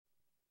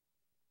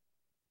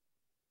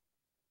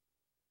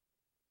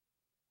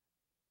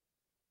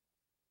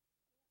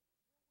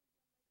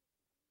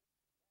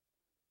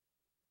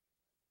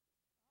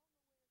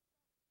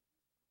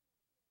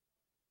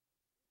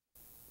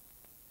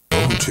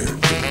Emoji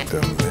is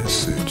the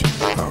message.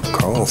 I'll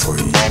call for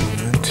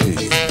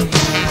unity.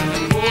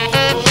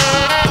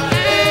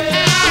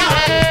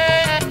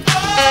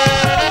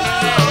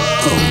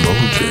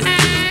 Emoji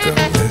is the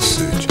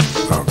message.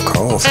 I'll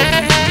call for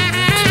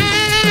unity.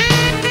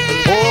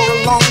 For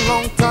a long,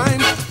 long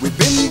time, we've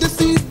been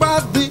deceived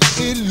by the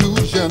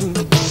illusion.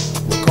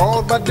 We're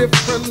called by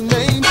different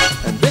names,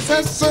 and this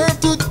has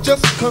served to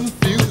just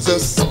confuse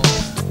us.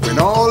 When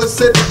all is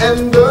said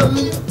and done,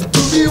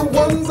 to the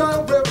ones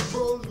our revolution.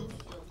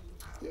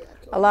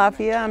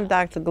 Alafia, I'm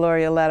Dr.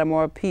 Gloria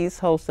Lattimore Peace,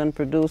 host and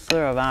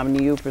producer of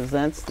OmniU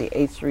Presents the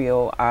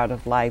H3O Art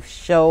of Life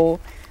show.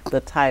 The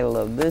title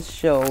of this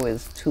show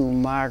is To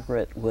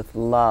Margaret with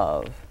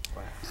Love.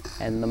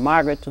 And the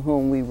Margaret to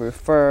whom we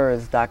refer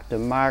is Dr.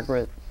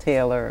 Margaret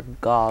Taylor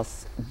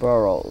Goss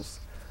Burroughs,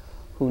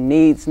 who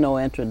needs no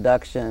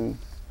introduction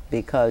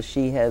because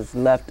she has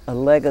left a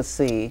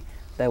legacy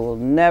that will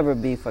never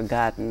be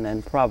forgotten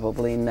and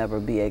probably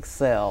never be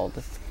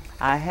excelled.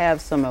 I have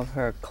some of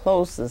her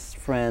closest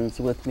friends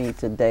with me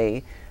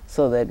today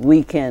so that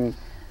we can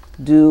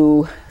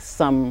do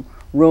some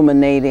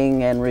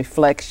ruminating and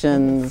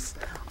reflections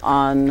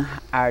on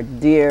our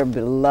dear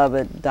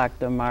beloved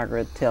Dr.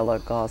 Margaret Taylor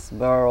Goss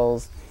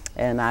Burroughs.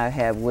 And I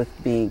have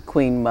with me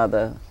Queen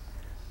Mother,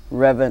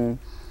 Reverend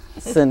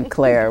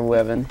Sinclair,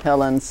 Reverend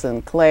Helen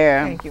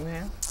Sinclair. Thank you,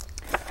 ma'am.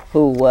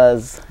 Who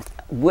was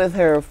with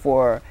her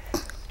for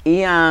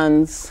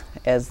eons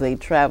as they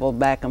traveled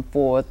back and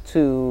forth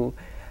to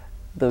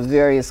the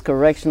various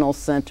correctional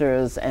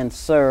centers and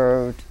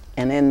served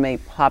an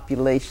inmate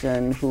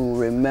population who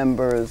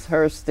remembers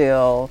her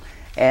still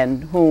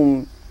and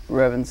whom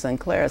Reverend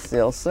Sinclair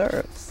still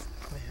serves.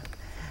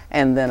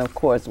 And then, of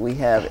course, we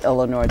have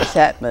Eleanor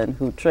Chatman,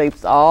 who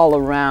traipsed all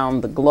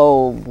around the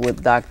globe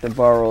with Dr.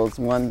 Burroughs.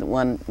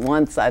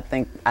 Once I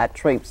think I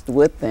traipsed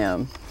with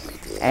them,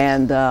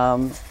 and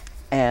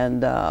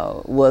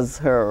was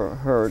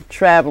her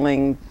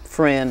traveling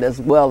friend as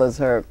well as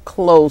her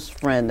close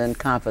friend and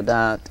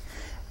confidant,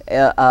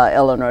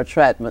 Eleanor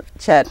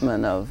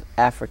Chatman of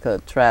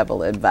Africa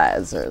Travel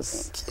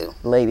Advisors.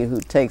 Lady who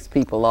takes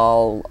people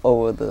all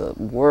over the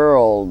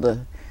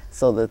world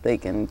so that they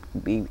can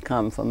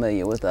become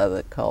familiar with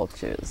other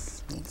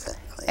cultures.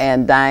 Exactly.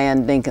 And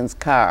Diane Dinkins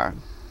Carr,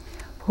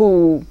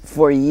 who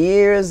for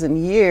years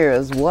and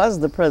years was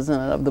the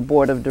president of the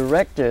board of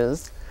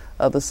directors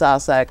of the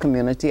Southside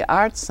Community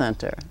Arts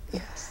Center.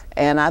 Yes.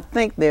 And I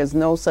think there's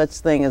no such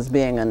thing as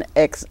being an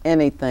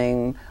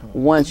ex-anything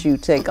once you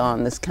take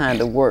on this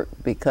kind of work,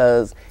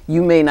 because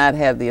you may not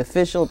have the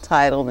official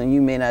title and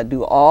you may not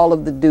do all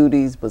of the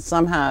duties, but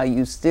somehow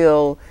you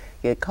still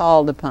get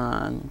called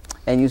upon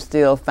and you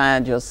still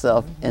find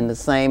yourself in the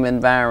same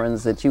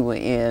environs that you were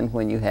in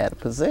when you had a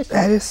position.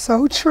 That is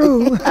so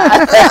true. Did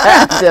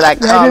I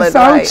call it right?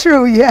 That is so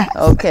true, yes.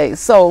 Okay,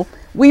 so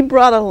we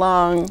brought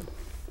along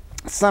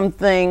some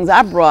things.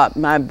 I brought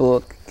my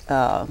book,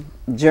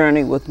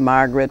 Journey with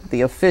Margaret,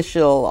 the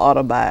official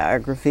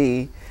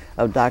autobiography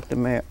of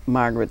Dr.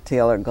 Margaret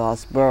Taylor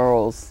Goss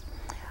Burroughs.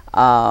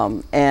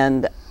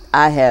 And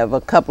I have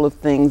a couple of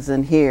things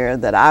in here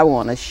that I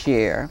want to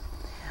share.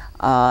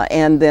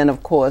 And then,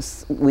 of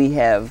course, we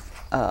have,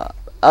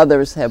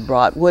 others have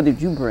brought. What did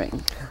you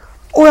bring?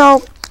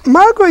 Well,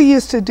 Margaret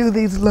used to do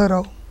these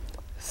little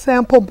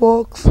sample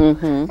books,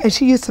 and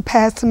she used to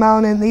pass them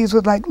out, and these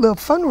were like little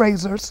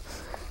fundraisers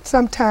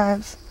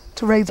sometimes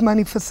to raise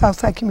money for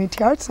Southside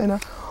Community Arts Center,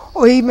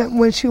 or even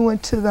when she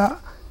went to the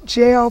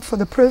jail for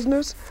the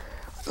prisoners.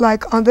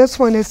 Like on this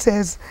one, it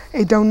says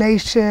a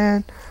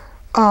donation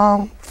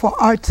for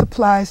art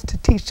supplies to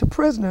teach the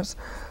prisoners.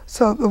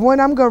 So the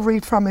one I'm going to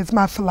read from is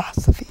my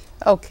philosophy.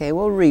 Okay,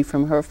 we'll read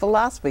from her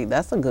philosophy.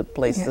 That's a good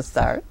place to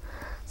start.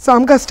 So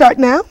I'm going to start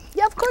now?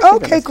 Yeah, of course.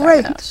 Okay,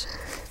 great.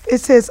 It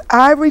says,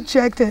 I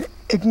reject and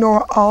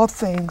ignore all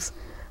things,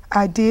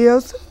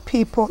 ideas,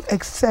 people,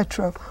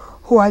 etc.,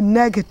 who are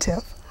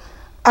negative.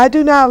 I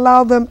do not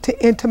allow them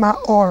to enter my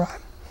aura.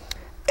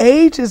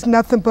 Age is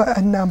nothing but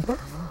a number.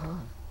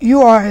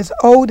 You are as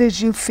old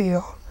as you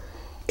feel.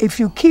 If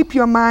you keep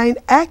your mind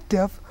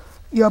active,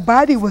 your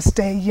body will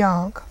stay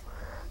young.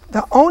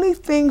 The only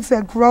things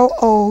that grow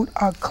old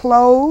are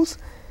clothes,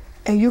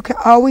 and you can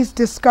always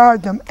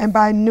discard them and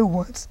buy new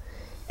ones.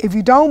 If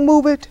you don't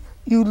move it,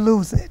 you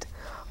lose it.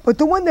 But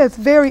the one that's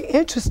very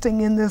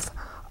interesting in this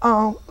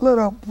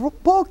little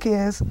book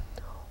is,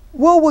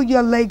 what will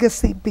your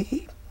legacy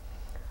be?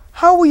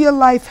 How will your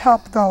life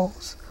help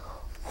those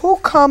who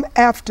come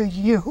after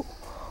you?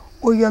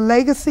 Will your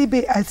legacy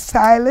be a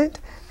silent,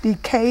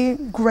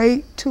 decaying,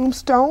 gray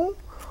tombstone?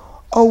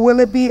 Or will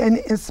it be an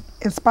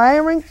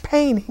inspiring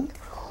painting,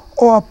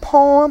 or a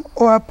poem,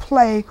 or a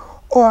play,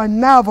 or a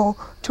novel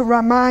to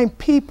remind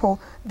people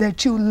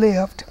that you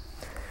lived?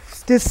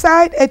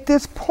 Decide at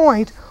this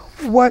point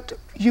what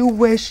you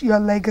wish your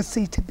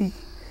legacy to be,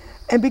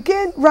 and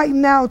begin right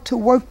now to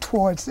work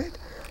towards it.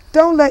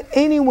 Don't let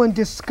anyone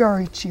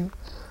discourage you.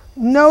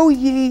 Know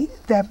ye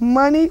that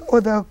money or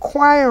the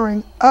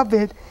acquiring of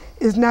it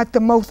is not the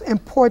most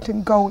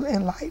important goal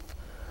in life.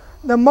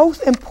 The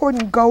most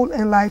important goal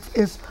in life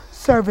is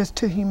service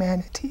to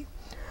humanity.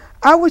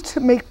 I wish to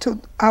make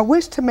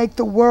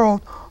the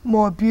world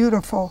more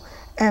beautiful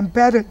and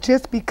better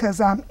just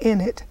because I'm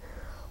in it.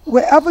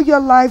 Wherever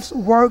your life's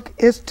work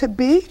is to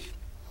be,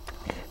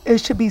 it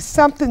should be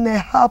something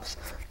that helps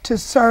to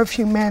serve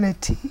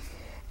humanity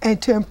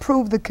and to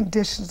improve the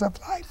conditions of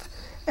life.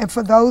 And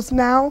for those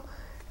now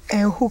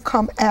and who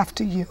come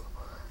after you,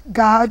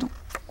 go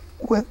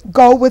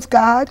with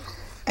God,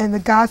 and the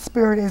God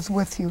Spirit is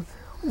with you.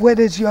 What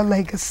is your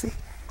legacy?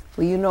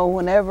 Well, you know,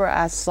 whenever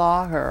I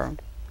saw her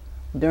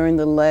during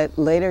the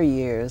later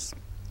years,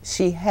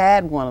 she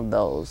had one of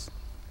those.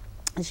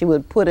 She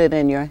would put it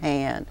in your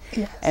hand.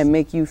 Yes. And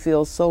make you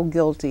feel so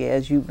guilty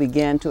as you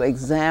began to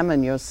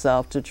examine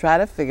yourself to try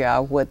to figure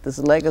out what this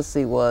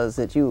legacy was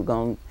that you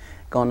were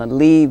going to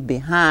leave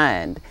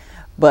behind.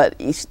 But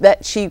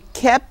that she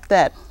kept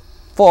that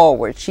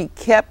forward. She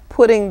kept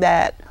putting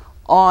that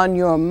on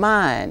your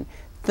mind.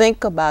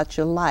 Think about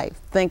your life.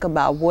 Think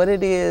about what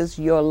it is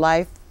you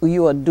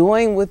are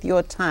doing with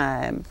your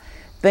time.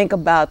 Think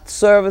about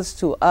service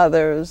to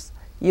others,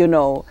 you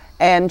know.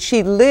 And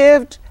she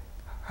lived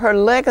her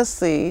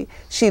legacy.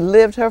 She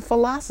lived her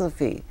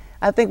philosophy.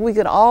 I think we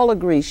could all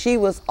agree she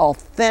was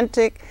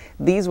authentic.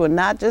 These were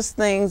not just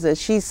things that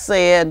she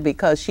said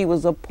because she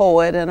was a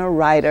poet and a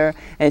writer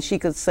and she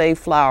could say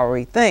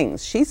flowery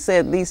things. She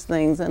said these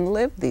things and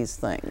lived these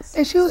things.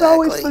 And she was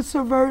always for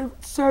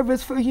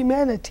service for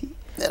humanity.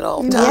 At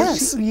all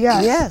times.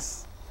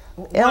 Yes.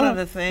 One of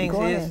the things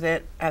is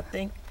that I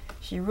think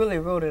she really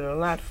wrote it a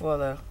lot for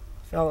the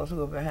fellows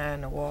who are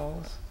behind the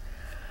walls,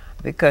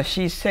 because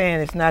she's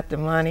saying it's not the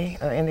money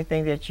or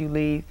anything that you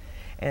leave,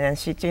 and then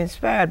she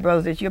inspired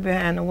brothers that you're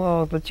behind the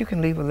walls, but you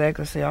can leave a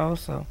legacy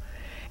also.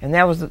 And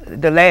that was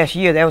the last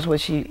year, that was what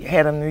she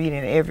had them reading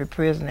in every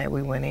prison that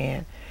we went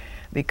in,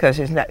 because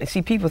it's not,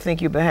 see, people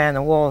think you're behind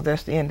the walls,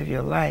 that's the end of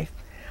your life,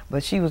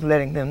 but she was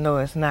letting them know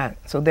it's not.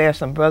 So there are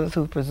some brothers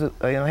who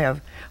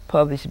have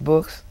published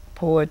books,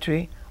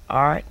 poetry,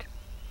 art,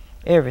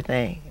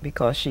 everything,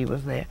 because she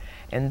was there.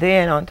 And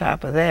then on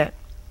top of that,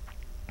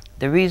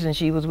 the reason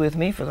she was with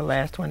me for the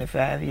last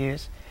 25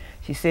 years,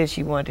 she said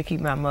she wanted to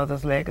keep my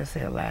mother's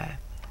legacy alive,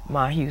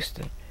 Ma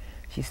Houston.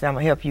 She said, I'm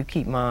going to help you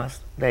keep Ma's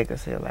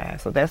legacy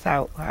alive. So that's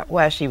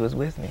why she was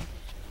with me.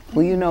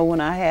 Well, you know, when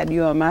I had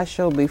you on my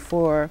show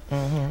before,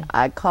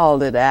 I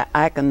called it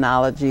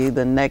iconology,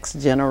 the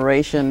next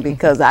generation,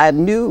 because I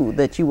knew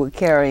that you were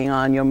carrying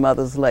on your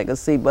mother's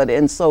legacy, but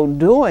in so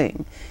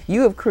doing,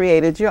 you have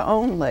created your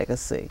own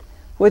legacy,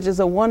 which is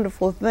a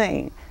wonderful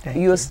thing.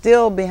 You're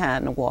still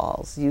behind the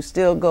walls. You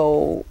still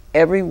go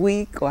every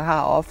week, or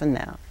how often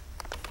now?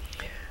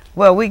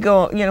 Well, we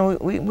go, you know,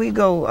 we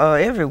go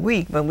every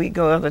week, but we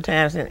go other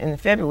times. In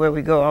February,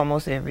 we go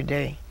almost every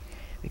day,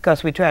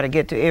 because we try to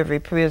get to every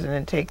prison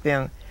and take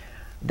them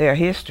their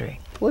history.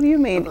 What do you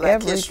mean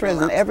every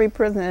prison? Every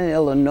prison in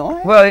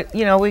Illinois? Well,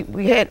 you know,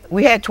 we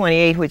had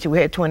 28, which we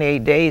had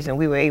 28 days, and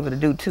we were able to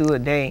do 2 a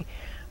day.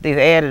 They've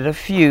added a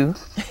few,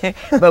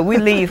 but we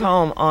leave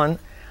home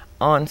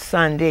on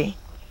Sunday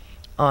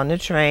on the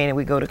train, and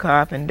we go to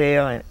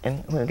Carpendale,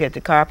 and when we get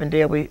to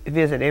Carpendale, we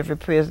visit every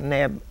prison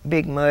there,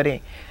 Big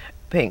Muddy,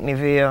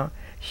 Pinckneyville,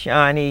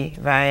 Shawnee,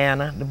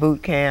 Vienna, the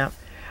boot camp,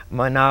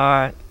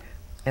 Menard,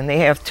 and they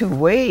have 2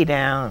 way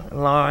down,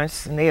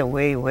 Lawrence, and they're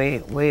way, way,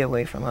 way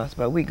away from us,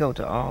 but we go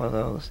to all of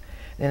those.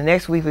 Then the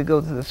next week we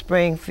go to the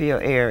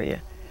Springfield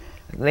area,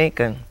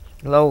 Lincoln,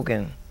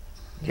 Logan,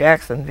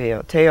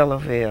 Jacksonville,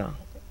 Taylorville,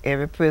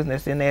 every prison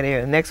that's in that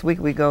area. The next week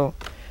we go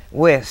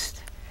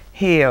west,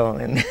 Hill,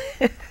 and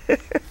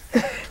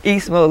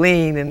East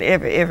Moline, and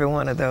every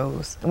one of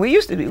those. And we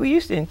used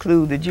to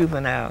include the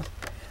juveniles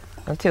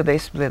until they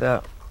split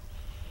up.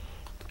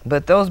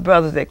 But those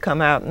brothers that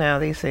come out now,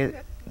 they say,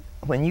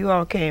 when you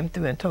all came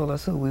through and told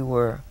us who we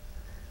were,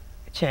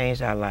 it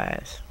changed our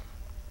lives.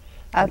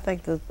 I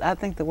think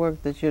the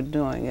work that you're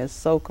doing is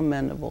so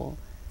commendable.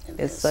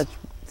 It's such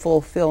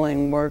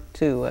fulfilling work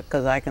too,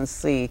 because I can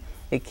see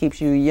it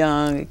keeps you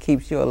young, it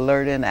keeps you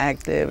alert and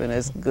active, and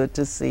it's good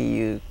to see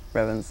you,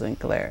 Reverend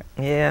Sinclair.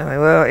 Yeah,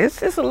 well,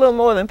 it's a little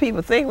more than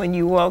people think when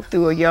you walk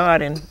through a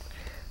yard and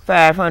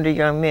 500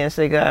 young men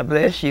say, God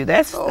bless you.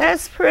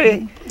 That's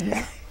pretty.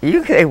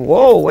 You say,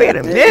 whoa, wait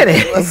a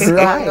minute.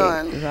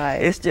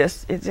 Right. It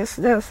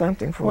just does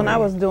something for you. When I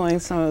was doing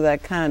some of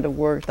that kind of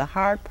work, the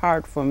hard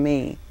part for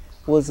me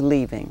was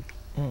leaving.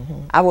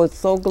 I was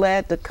so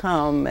glad to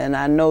come, and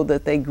I know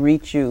that they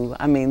greet you.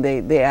 I mean,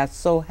 they are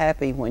so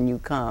happy when you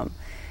come,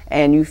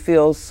 and you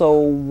feel so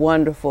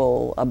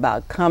wonderful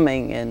about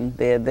coming, and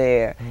they're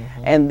there.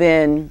 And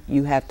then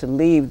you have to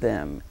leave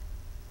them,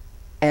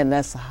 and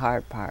that's the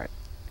hard part,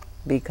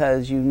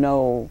 because you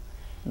know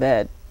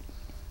that,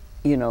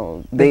 you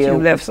know, you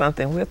left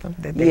something with them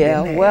that they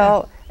didn't have.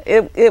 Well,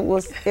 it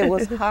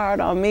was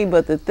hard on me,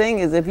 but the thing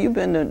is, if you've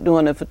been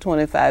doing it for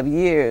 25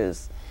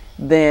 years,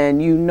 then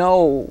you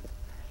know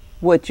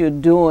what you're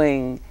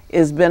doing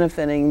is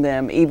benefiting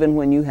them even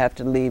when you have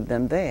to leave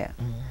them there.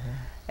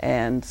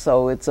 And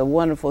so it's a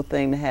wonderful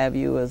thing to have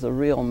you as a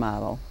real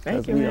model.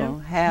 Thank you, we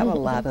don't have a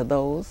lot of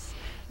those.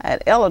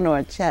 At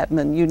Eleanor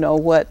Chatman, you know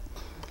what,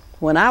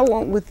 When I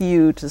went with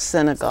you to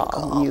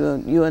Senegal,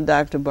 you and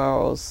Dr.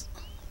 Burroughs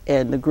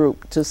and the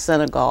group to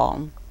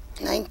Senegal.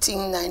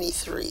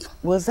 1993.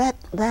 Was that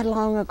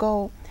long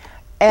ago?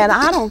 And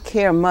I don't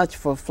care much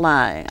for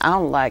flying. I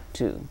don't like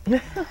to.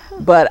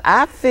 But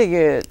I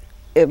figured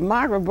if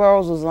Margaret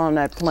Burroughs was on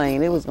that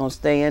plane, it was going to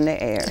stay in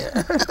the air.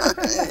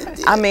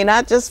 I mean,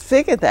 I just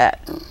figured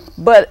that.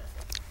 But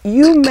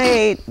you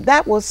made,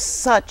 that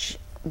was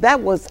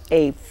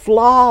a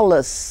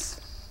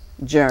flawless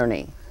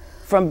journey.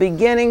 From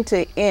beginning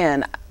to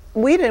end,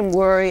 we didn't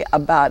worry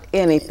about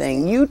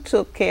anything. You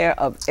took care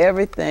of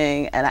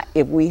everything, and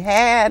if we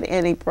had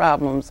any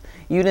problems,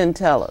 you didn't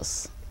tell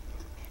us.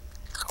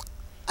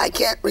 I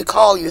can't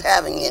recall you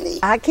having any.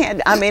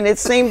 I mean, it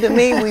seemed to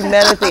me we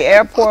met at the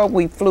airport,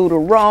 we flew to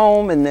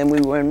Rome, and then we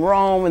were in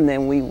Rome, and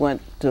then we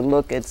went to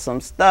look at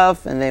some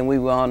stuff, and then we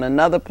were on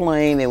another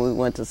plane, and we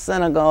went to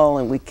Senegal,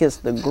 and we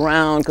kissed the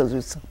ground because we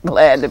were so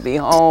glad to be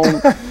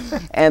home.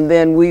 And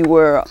then we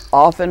were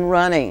off and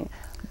running.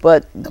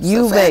 But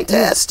you made a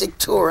fantastic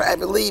tour. I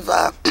believe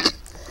that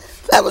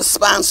was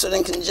sponsored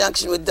in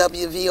conjunction with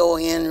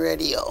WVON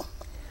Radio.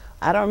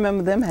 I don't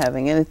remember them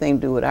having anything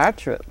to do with our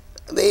trip.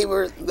 They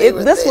were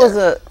there.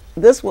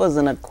 This was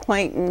an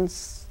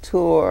acquaintance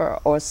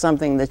tour or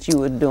something that you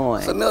were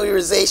doing.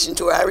 Familiarization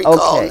tour. I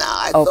recall now.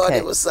 I thought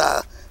it was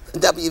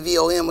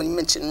WVON when you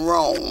mentioned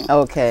Rome.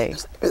 Okay.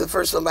 The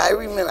first one, but I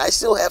remember. I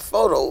still have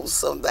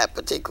photos of that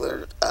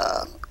particular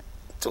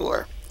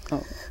tour.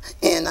 Oh.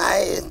 And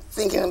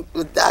thinking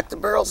with Dr.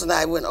 Burroughs and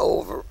I went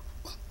over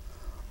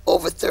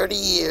 30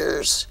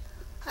 years.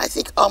 I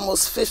think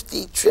almost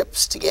 50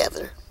 trips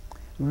together.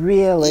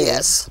 Really?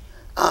 Yes.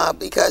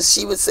 Because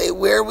she would say,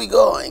 "Where are we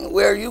going?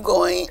 Where are you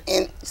going?"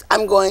 And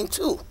I'm going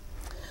too.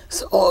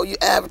 So you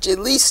average at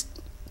least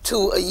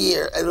 2 a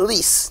year, at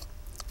least,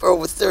 for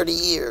over 30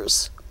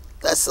 years.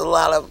 That's a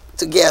lot of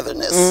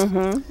togetherness.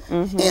 Mm-hmm,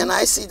 mm-hmm. And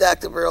I see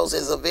Dr. Burroughs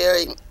as a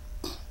very,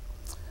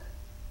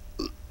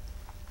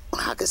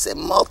 how can I say,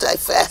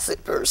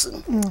 multifaceted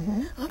person.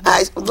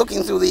 Mm-hmm.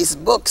 Looking through these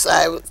books,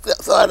 I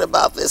thought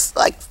about this,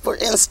 like, for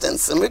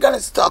instance, and we're going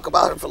to talk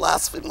about her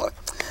philosophy more.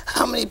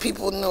 How many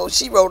people know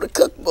she wrote a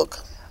cookbook?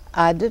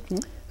 I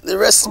didn't. The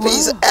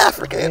Recipes of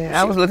Africa. Yeah,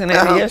 I was looking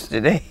at it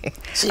yesterday.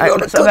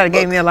 Somebody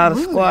gave me a lot of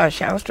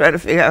squash. I was trying to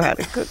figure out how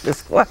to cook the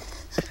squash.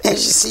 And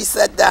she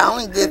sat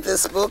down and did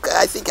this book.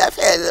 I think I've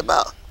had it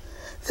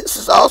this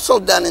was also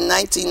done in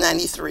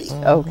 1993.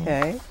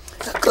 Okay.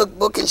 A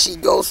cookbook, and she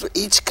goes for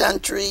each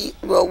country,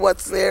 well,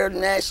 what's their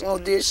national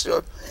dish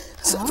or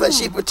something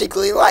she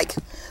particularly like.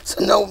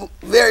 So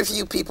very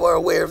few people are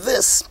aware of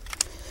this.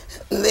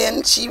 And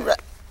then she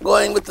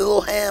going with the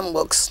little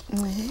handbooks.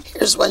 Mm-hmm.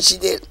 Here's one she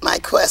did, My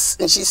Quest,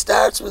 and she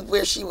starts with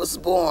where she was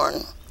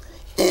born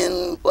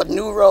in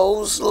New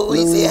Rose,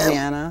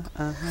 Louisiana.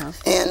 Uh-huh.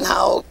 And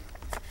how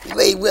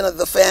they went of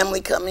the family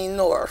coming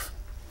north,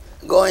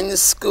 going to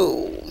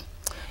school,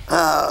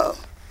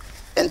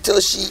 until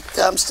she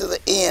comes to the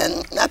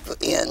end, not the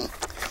end,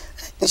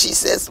 and she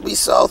says, we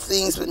saw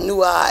things with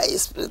new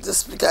eyes,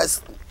 just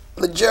because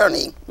the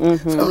journey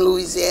from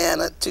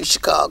Louisiana to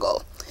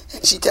Chicago.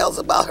 And she tells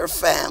about her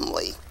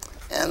family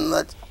and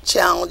the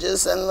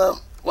challenges and the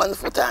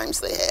wonderful times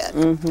they had.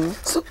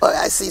 So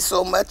I see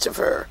so much of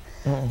her.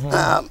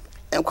 And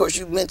of course,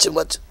 you mentioned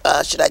what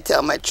should I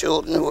tell my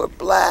children who are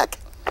black?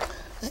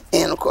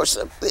 And of course,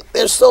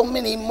 there's so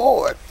many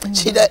more.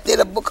 She did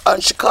a book on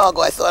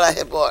Chicago. I thought I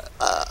had bought,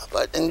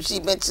 and she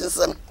mentions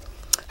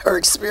her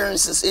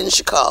experiences in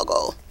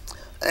Chicago.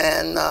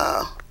 And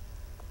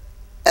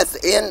at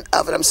the end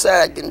of it, I'm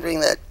sorry I didn't bring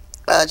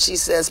that. She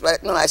says,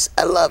 "But no,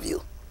 I love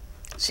you."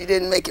 She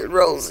didn't make it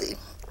rosy.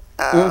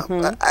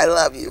 But I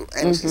love you,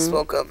 and she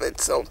spoke of it.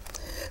 So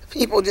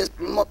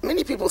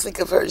many people think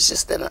of her as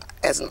just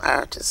as an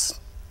artist.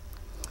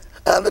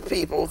 Other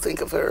people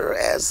think of her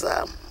as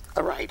a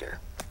writer.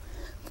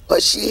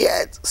 But she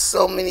had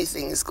so many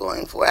things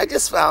going for her. I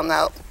just found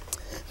out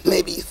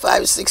maybe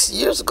 5 or 6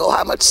 years ago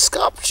how much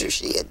sculpture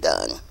she had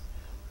done.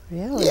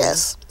 Really?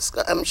 Yes.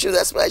 I'm sure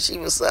that's why she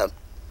was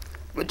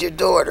with your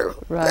daughter.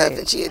 Right.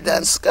 That she had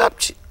done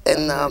sculpture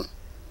and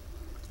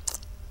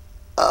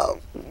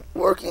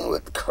working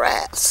with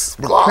crafts.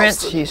 The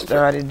prints she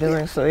started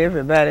doing so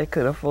everybody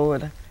could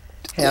afford to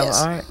have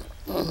art.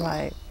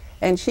 Right.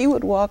 And she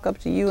would walk up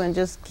to you and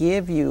just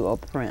give you a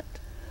print.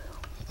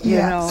 You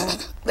know,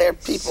 there are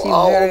people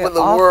all over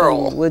the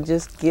world would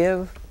just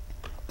give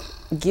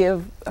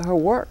her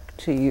work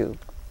to you.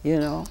 You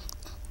know,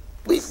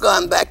 we've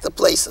gone back to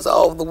places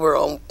all over the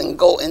world and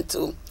go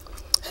into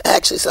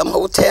actually some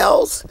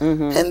hotels,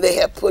 and they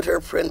have put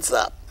her prints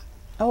up.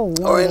 Oh,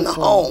 wonderful. Or in the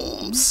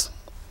homes.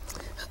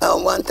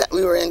 One time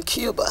we were in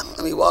Cuba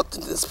and we walked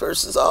into this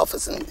person's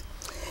office and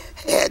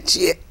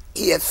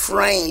he had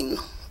framed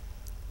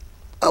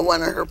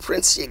one of her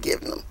prints she had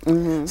given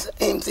him.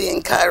 Same thing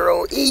in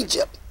Cairo,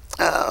 Egypt.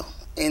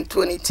 In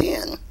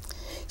 2010,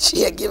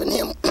 she had given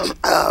him,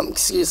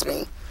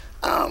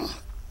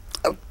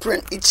 a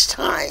print each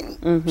time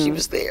she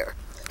was there,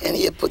 and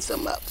he had put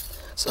them up.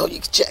 So you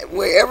can check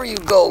wherever you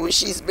go where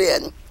she's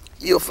been,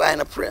 you'll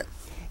find a print.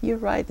 You're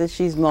right that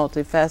she's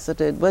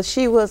multifaceted, but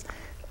she was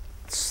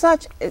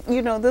such,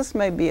 you know, this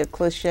may be a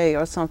cliche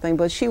or something,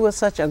 but she was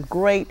such a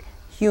great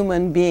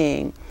human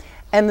being.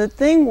 And the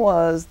thing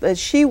was that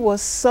she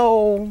was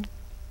so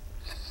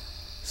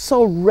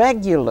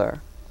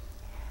regular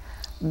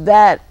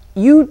that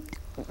you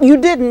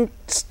didn't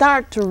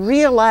start to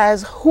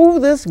realize who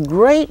this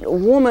great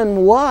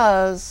woman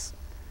was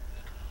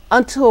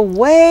until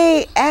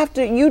way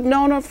after you'd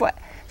known her for.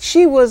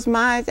 She was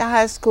my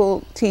high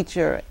school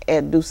teacher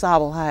at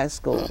DuSable High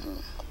School.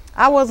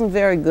 I wasn't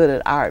very good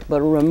at art,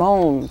 but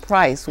Ramon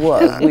Price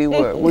was. We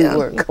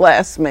were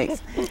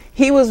classmates.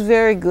 He was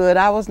very good.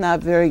 I was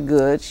not very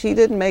good. She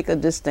didn't make a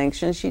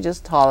distinction. She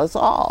just taught us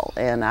all,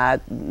 and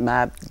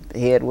my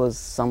head was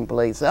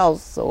someplace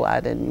else, so I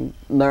didn't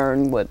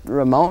learn what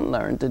Ramon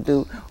learned to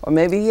do, or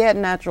maybe he had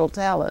natural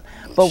talent.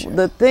 But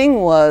the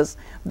thing was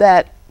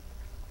that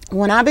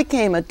when I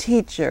became a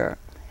teacher,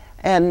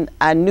 and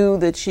I knew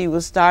that she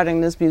was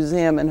starting this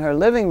museum in her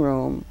living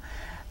room,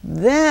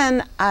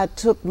 then I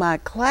took my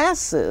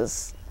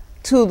classes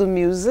to the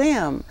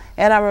museum,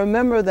 and I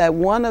remember that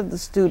one of the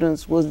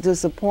students was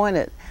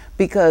disappointed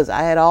because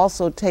I had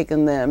also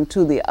taken them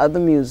to the other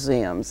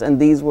museums, and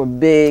these were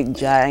big,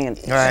 giant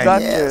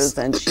structures,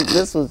 and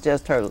this was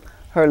just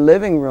her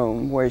living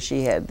room where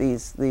she had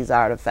these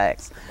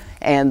artifacts.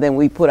 And then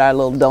we put our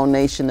little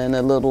donation in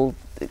a little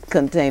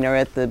container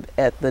at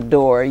the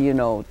door, you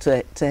know,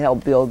 to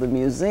help build the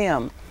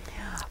museum.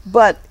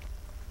 But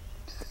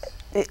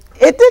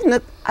it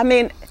didn't, I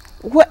mean,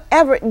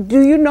 whatever, do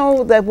you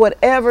know that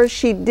whatever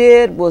she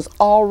did was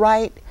all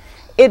right?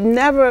 It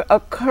never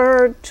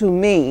occurred to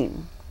me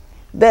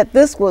that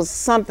this was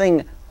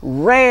something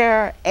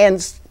rare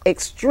and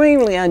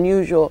extremely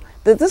unusual,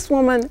 that this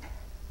woman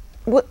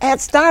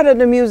had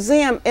started a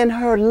museum in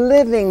her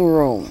living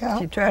room.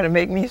 She tried to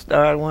make me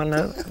start one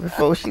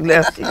before she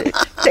left. She said,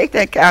 take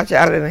that couch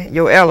out of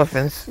your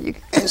elephants. And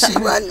she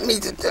wanted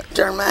me to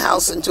turn my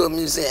house into a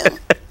museum.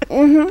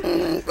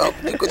 Well,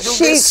 you could do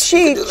this,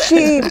 you could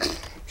do that.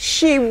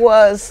 She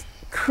was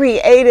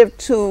creative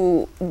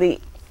to the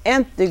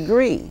nth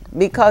degree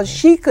because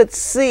she could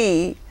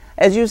see,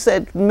 as you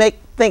said,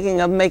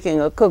 thinking of making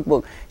a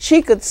cookbook,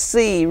 she could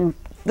see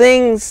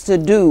things to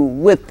do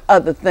with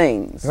other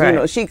things. Right. You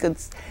know, she could,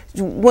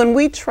 when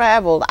we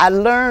traveled, I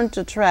learned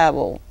to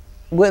travel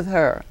with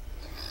her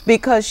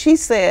because she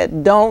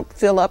said, don't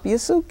fill up your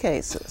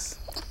suitcases.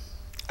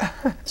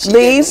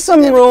 Leave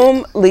some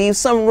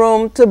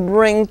room to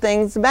bring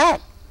things back,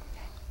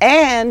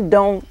 and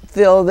don't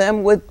fill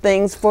them with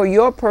things for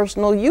your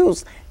personal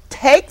use.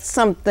 Take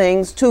some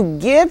things to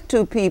give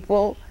to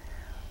people.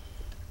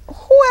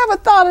 Whoever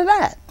thought of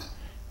that?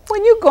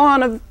 When you go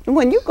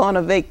on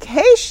a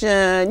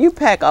vacation, you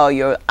pack all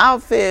your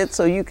outfits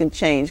so you can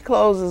change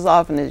clothes as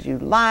often as you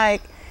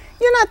like.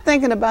 You're not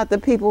thinking about the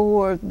people who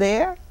are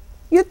there.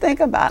 You think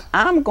about,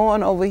 I'm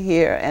going over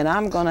here and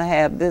I'm going to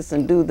have this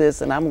and do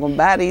this and I'm going to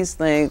buy these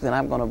things and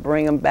I'm going to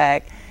bring them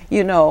back,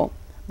 you know.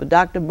 But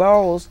Dr.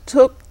 Burroughs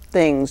took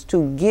things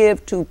to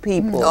give to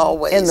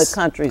people in the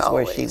countries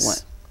where she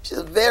went. She's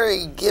a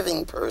very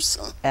giving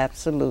person.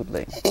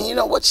 Absolutely. And you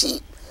know what she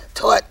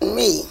taught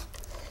me?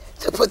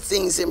 To put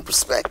things in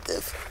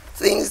perspective.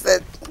 Things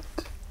that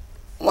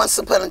once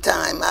upon a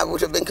time I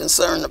would have been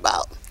concerned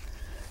about.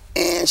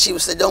 And she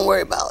would say, don't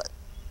worry about it.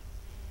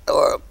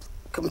 Or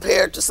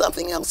compare it to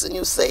something else, and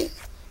you say,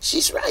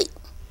 she's right.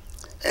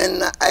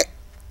 And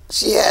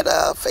she had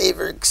a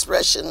favorite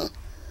expression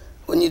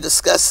when you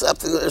discuss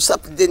something or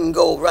something didn't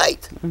go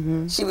right.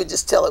 She would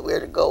just tell it where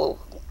to go,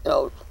 you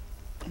know,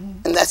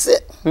 and that's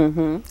it.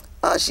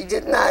 She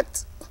did not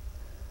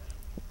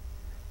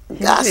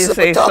gossip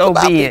or talk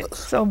about people.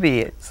 So be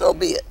it. So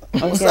be it.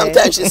 Okay.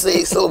 Sometimes you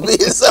say so be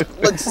it,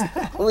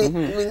 but we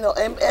know,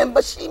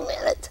 but she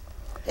meant it.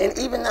 And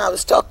even now I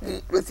was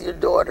talking with your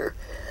daughter,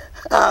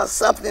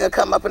 something will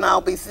come up and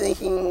I'll be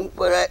thinking,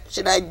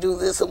 should I do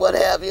this or what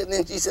have you? And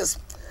then she says,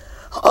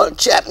 oh,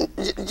 Chapman,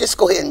 just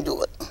go ahead and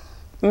do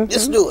it.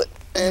 Just do it.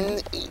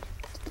 And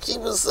she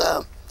was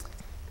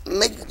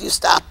making you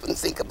stop and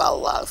think about a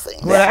lot of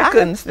things. What I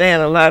couldn't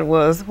stand a lot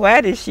was,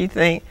 why did she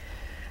think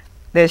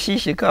that she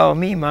should call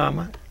me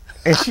Mama?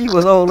 And she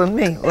was older than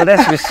me. Well,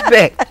 that's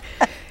respect.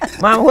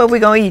 Mama, where we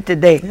going to eat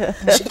today?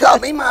 She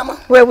called me Mama.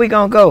 Where we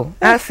going to go?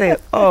 I said,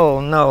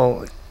 oh,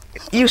 no.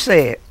 You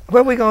said,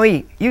 where we going to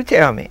eat? You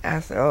tell me. I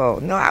said, oh,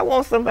 no, I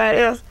want somebody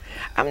else.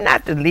 I'm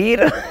not the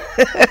leader.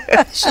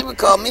 She would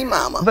call me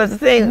Mama. But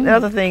the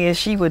other thing is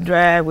she would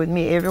drive with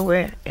me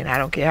everywhere, and I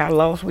don't care how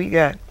lost we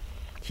got.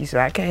 She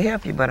said, I can't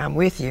help you, but I'm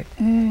with you.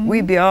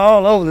 We'd be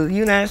all over the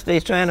United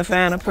States trying to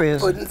find a prison.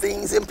 Putting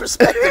things in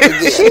perspective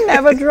again. She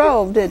never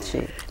drove, did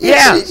she?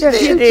 Yeah,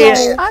 she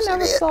did. I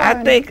never saw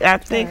her. I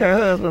think her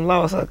husband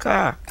lost her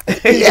car.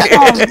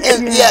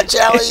 Yeah,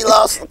 Charlie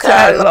lost the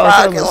car in the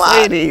parking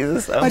lot.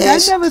 But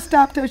that never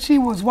stopped her. She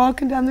was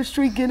walking down the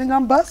street getting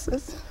on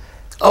buses.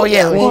 Oh,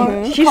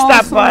 yeah. She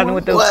stopped fighting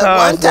with those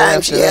cars. One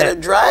time she had a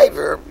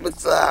driver with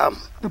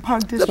the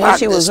park district.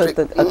 She was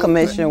a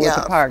commissioner with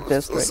the park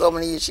district. For so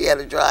many years she had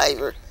a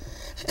driver.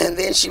 And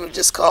then she would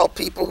just call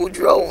people who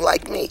drove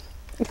like me.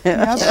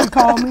 Yeah, she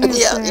called me and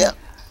Yeah, said, yeah.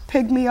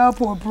 pick me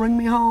up or bring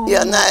me home.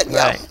 Yeah, not,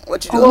 yeah. Right.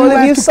 What you Oh, doing? we Well, if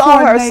have you to saw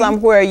her coordinate.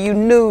 somewhere, you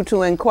knew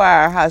to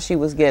inquire how she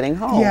was getting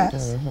home.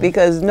 Yes.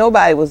 Because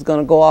nobody was going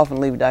to go off and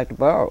leave Dr.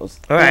 Burroughs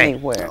Right.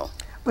 anywhere. No.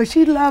 But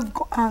she loved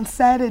on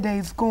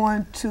Saturdays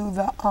going to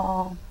the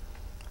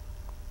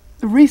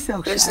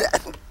resale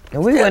shop.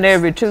 And we went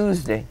every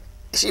Tuesday.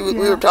 We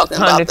were talking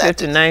about that.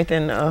 159th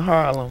in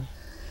Harlem.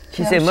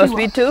 She Yeah, said, she must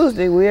be was.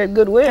 Tuesday. We're at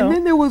Goodwill. And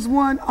then there was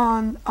one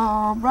on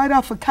right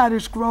off of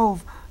Cottage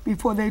Grove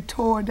before they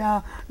tore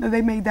down. No,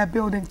 they made that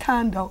building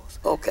condos.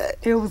 Okay.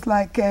 It was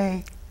like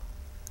to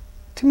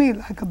me,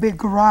 like a big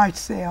garage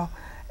sale.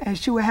 And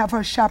she would have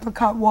her shopping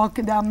cart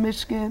walking down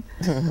Michigan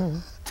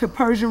to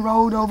Persian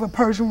Road, over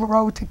Persian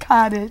Road to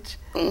Cottage.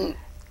 And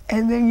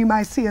then you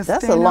might see a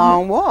That's a stand on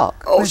long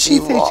walk. Oh, But she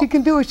said walked. she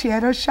can do it. She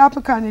had her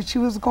shopping cart and she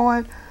was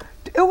going,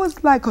 it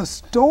was like a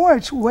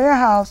storage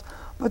warehouse,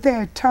 but they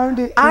had turned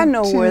it I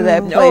know where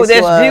that into place Oh,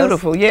 that's was.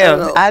 beautiful.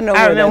 Yeah. I know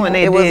I where remember that, when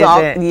they it was did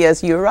off. that.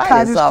 Yes, you're right.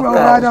 Cottage It's off Grove,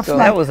 Cottage right off Grove.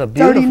 like That was a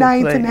beautiful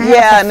 39th place. and a half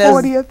Yeah, and and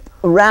 40th. there's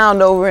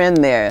round over in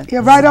there.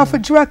 Yeah, right off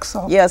of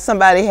Drexel. Yeah,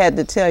 somebody had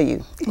to tell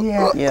you.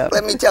 Yeah. Well, Yeah.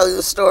 Let me tell you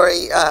a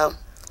story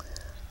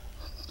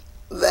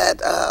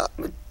that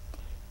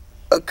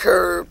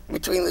occurred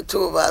between the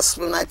two of us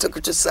when I took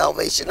her to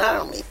Salvation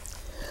Army.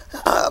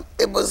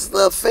 It was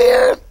the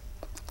fair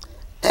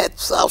at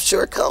South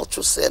Shore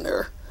Cultural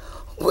Center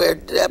where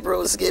Deborah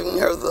was giving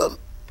her the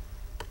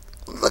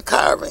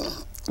carving.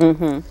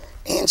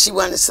 And she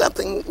wanted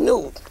something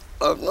new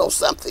or know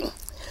something.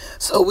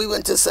 So we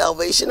went to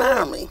Salvation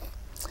Army.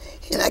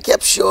 And I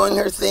kept showing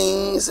her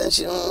things and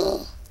she,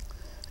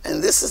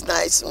 and this is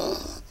nice.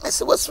 I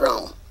said, what's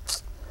wrong?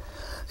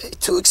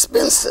 Too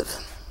expensive.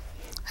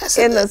 I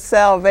said, In the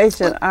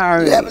Salvation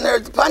Army. you haven't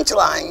heard the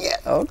punchline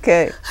yet.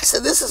 Okay. I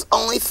said, this is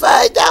only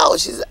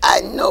 $5. She said,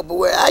 I know, but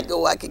where I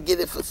go, I could get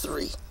it for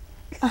 $3.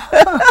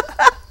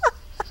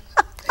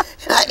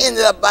 And I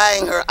ended up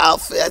buying her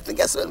outfit. I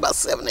think I spent about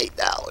 $7,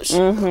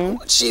 $8.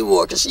 What she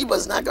wore, because she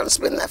was not going to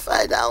spend that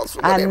 $5 for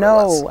whatever I it know,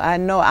 was. I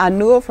know. I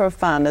knew of her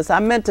fondness. I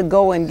meant to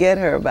go and get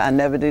her, but I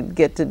never did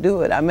get to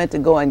do it. I meant to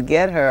go and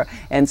get her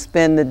and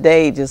spend the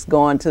day just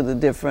going to the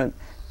different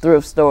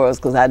thrift stores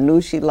because I knew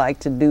she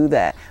liked to do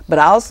that. But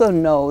I also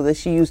know that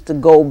she used to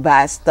go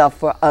buy stuff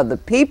for other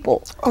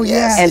people Oh,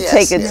 Yes. yeah. and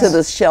take it yes. to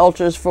the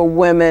shelters for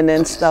women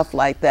and stuff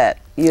like that.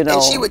 You know.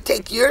 And she would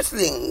take your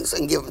things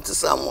and give them to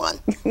someone.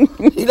 You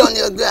don't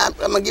need I'm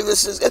going to give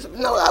this.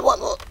 No, I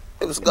want more.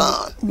 It was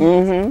gone.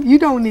 You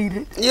don't need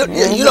it. You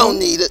don't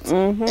need it.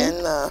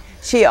 And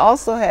She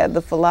also had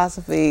the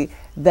philosophy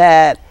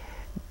that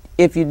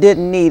if you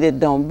didn't need it,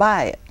 don't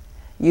buy it.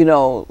 You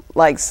know,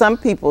 like some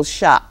people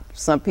shop.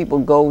 Some people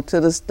go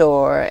to the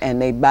store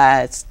and they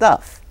buy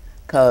stuff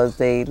because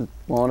they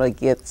want to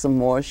get some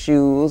more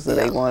shoes or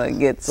they want to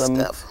get some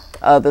Stuff.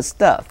 other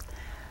stuff.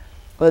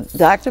 But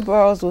Dr.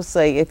 Burroughs will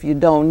say, if you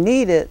don't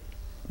need it,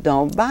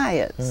 don't buy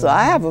it. So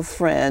I have a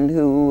friend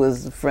who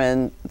was a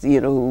friend,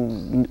 you know,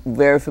 who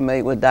very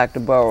familiar with Dr.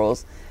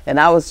 Burroughs, and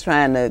I was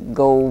trying to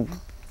go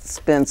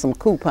spend some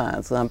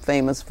coupons. I'm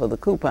famous for the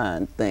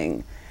coupon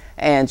thing.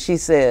 And she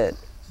said,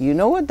 you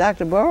know what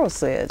Dr. Burroughs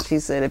said? She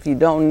said, if you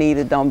don't need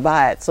it, don't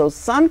buy it. So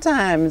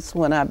sometimes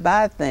when I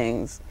buy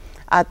things,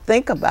 I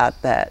think about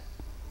that,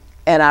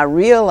 and I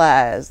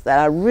realize that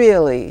I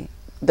really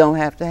don't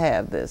have to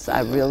have this.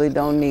 I really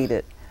don't need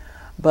it.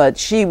 But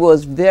she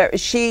was very,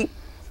 she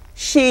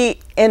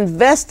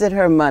invested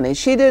her money.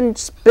 She didn't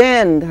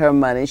spend her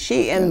money.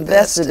 She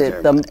invested Invested her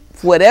it. money.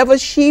 Whatever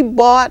she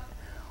bought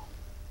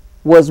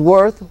was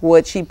worth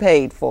what she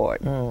paid for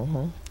it.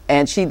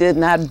 And she did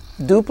not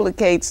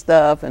duplicate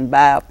stuff and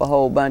buy up a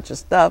whole bunch of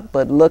stuff,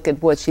 but look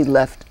at what she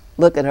left.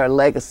 Look at her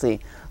legacy.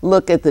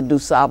 Look at the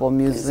DuSable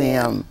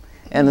Museum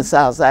and the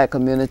Southside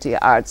Community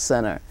Arts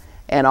Center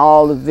and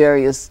all the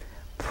various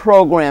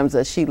programs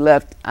that she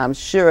left. I'm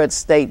sure at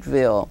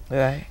Stateville,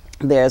 Right.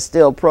 there are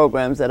still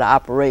programs that are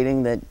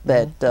operating that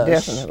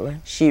Definitely.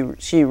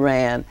 she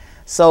ran.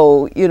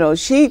 So, you know,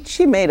 she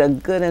made a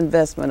good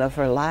investment of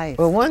her life.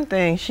 Well, one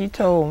thing she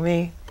told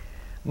me,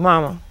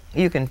 Mama,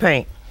 you can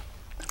paint.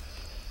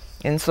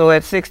 And so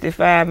at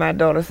 65, my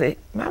daughter said,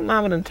 my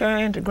mama done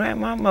turned into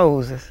Grandma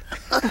Moses.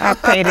 I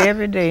paint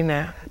every day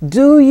now.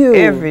 Do you?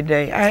 Every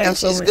day. I have and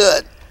so she's much,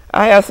 good.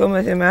 I have so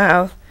much in my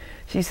house.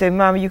 She said,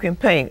 Mama, you can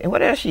paint. And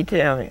what else she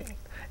tell me?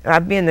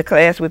 I've been to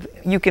class with,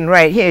 you can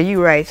write, here,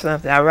 you write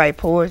something. I write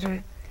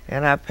poetry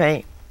and I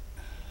paint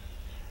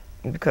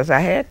because I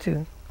had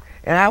to.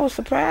 And I was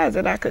surprised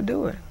that I could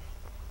do it.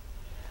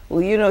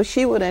 Well, you know,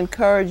 she would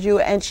encourage you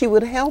and she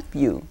would help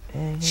you.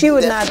 She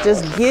would not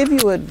just give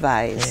you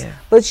advice,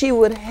 but she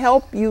would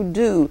help you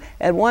do.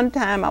 At one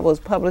time, I was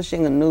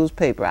publishing a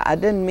newspaper. I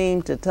didn't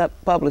mean to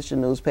publish a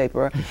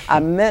newspaper. I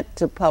meant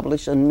to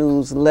publish a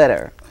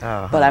newsletter.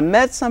 But I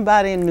met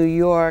somebody in New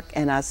York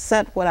and I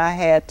sent what I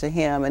had to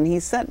him and he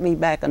sent me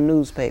back a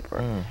newspaper.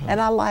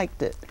 And I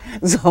liked it.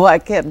 So I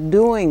kept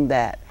doing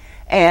that.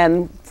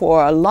 And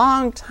for a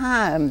long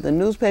time, the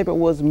newspaper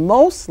was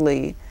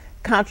mostly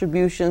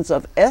contributions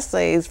of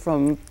essays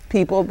from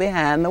people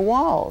behind the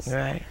walls.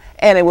 Right.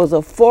 And it was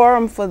a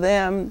forum for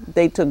them.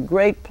 They took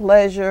great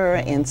pleasure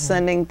in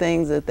sending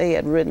things that they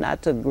had written. I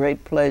took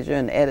great pleasure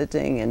in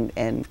editing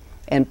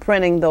and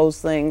printing those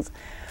things.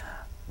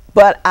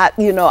 But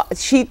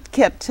she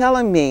kept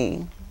telling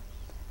me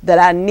that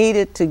I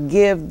needed to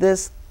give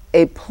this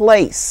a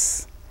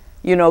place,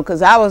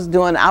 because I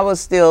was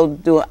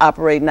still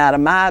operating out of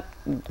my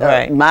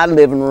my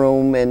living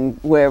room and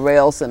wherever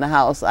else in the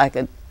house I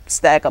could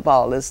stack up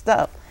all this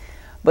stuff.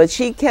 But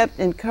she kept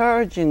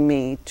encouraging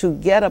me to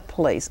get a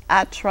place.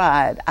 I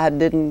tried. I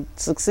didn't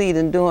succeed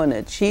in doing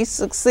it. She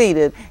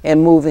succeeded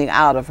in moving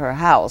out of her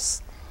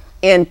house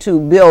into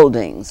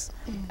buildings.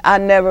 I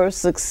never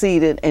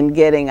succeeded in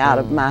getting out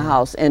of my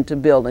house into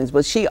buildings,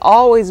 but she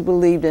always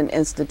believed in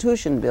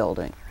institution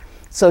building.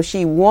 So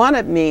she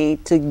wanted me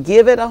to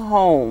give it a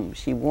home.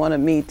 She wanted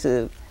me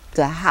to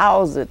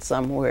house it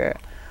somewhere,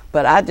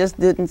 but I just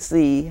didn't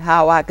see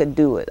how I could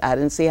do it. I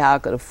didn't see how I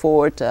could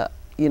afford to,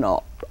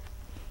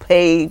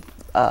 pay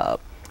the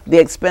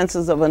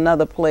expenses of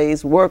another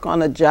place, work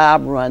on a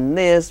job, run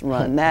this,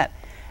 run that.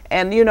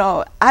 And,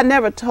 I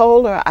never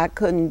told her I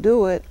couldn't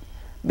do it,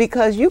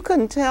 because you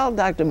couldn't tell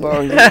Dr.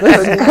 Burroughs you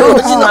couldn't do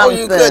something.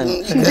 You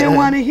couldn't. She didn't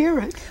want to hear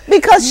it.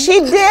 Because she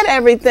did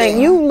everything.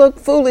 Yeah. You look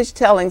foolish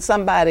telling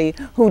somebody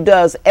who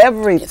does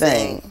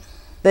everything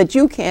that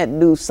you can't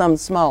do some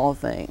small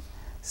thing.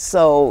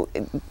 So,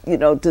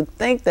 to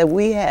think that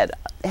we had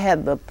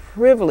the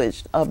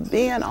privilege of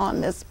being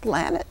on this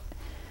planet,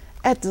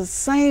 at the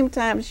same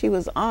time she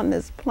was on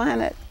this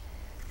planet,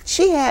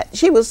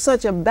 she was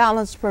such a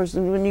balanced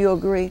person. Wouldn't you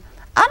agree?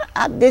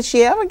 Did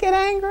she ever get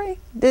angry?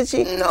 Did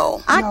she?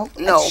 No.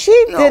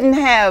 She didn't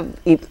have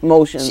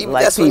emotions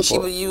like that's people. When she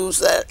would use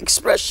that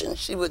expression.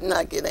 She would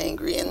not get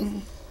angry,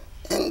 and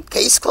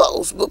case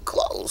closed, book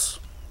closed.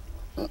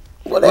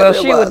 Whatever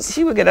it was.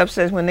 She would get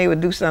upset when they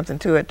would do something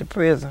to her at the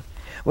prison.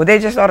 Well, they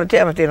just ought to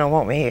tell me if they don't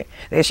want me here.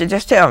 They should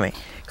just tell me,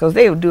 because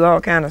they would do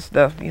all kind of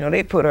stuff.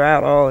 They put her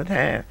out all the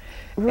time.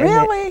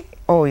 Really?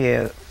 Oh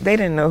yeah, they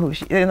didn't know who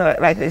she.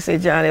 Like they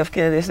said, John F.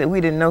 Kennedy. They said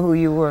we didn't know who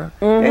you were.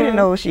 They didn't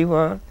know who she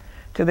was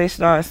till they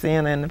started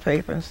seeing her in the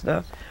paper and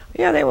stuff.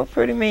 Yeah, they were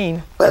pretty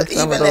mean. But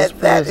even at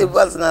that, it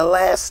wasn't a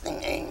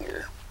lasting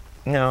anger.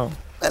 No.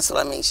 That's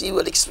what I mean. She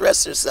would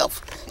express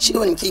herself. She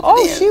wouldn't keep it in.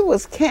 Oh, she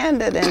was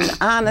candid and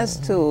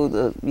honest to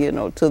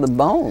the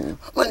bone.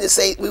 When they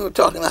say, we were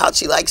talking about how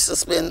she likes to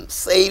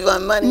save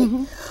on money.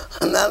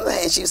 On the other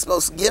hand, she was the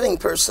most giving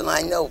person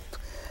I know.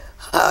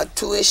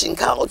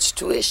 College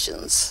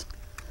tuitions.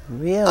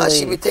 Really?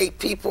 She would take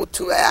people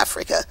to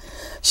Africa.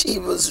 She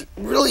was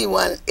really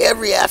wanted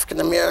every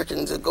African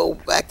American to go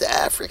back to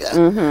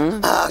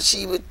Africa.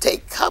 She would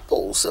take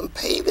couples and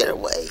pay their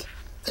way,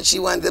 and she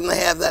wanted them to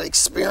have that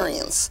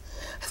experience.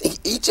 I think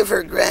each of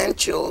her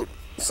grandchildren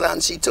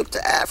she took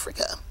to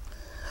Africa.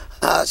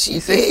 She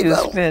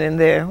was spending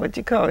their, what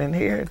you call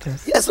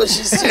inheritance. That's what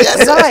she said.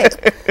 That's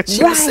right.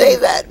 She would say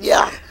that,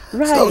 yeah.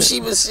 Right. So she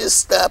was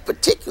just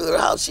particular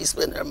how she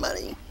spent her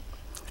money.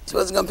 She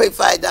wasn't going to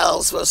pay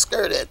 $5 for a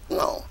skirt at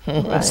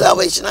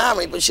Salvation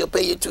Army, but she'll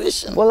pay your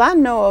tuition. Well, I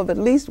know of at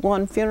least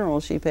one funeral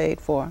she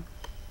paid for.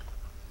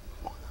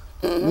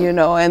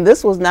 And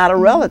this was not a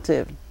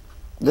relative.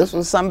 This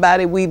was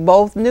somebody we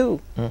both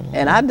knew.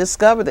 And I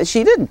discovered that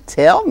she didn't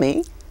tell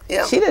me.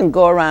 Yeah. She didn't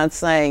go around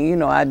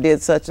saying, I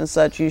did such and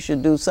such, you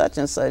should do such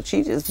and such.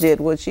 She just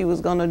did what she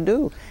was going to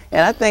do.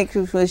 And I think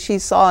when she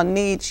saw a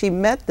need, she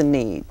met the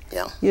need.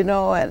 Yeah.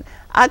 And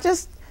I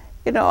just,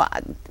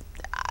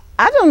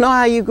 I don't know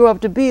how you grew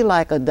up to be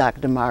like a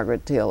Dr.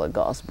 Margaret Taylor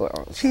Goss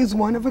Burroughs. She's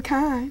one of a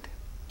kind.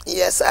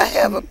 Yes, I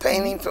have a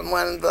painting from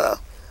one of the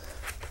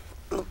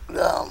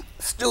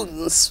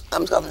students.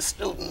 I'm talking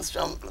students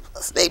from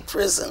a state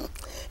prison.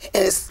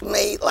 And it's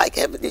made like,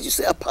 did you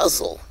say a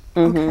puzzle?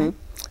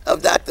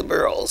 Of Dr.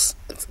 Burroughs.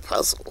 It's a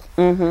puzzle.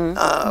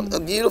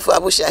 Beautiful. I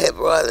wish I had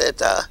brought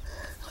it.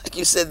 Like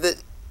you said,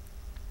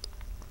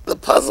 the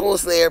puzzle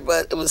was there,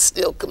 but it was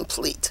still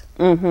complete.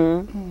 And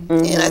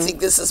I think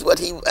this is what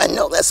I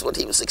know that's what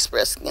he was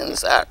expressing in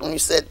his art. When you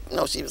said,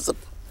 she was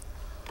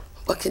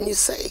what can you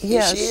say?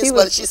 Yeah, she is,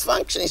 but she's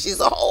functioning. She's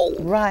a whole.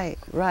 Right.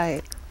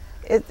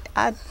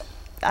 I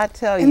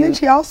tell you. And then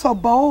she also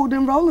bowled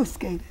and roller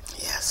skated.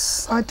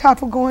 Yes. On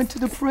top of going to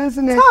the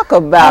prison and talk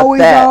about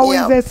that.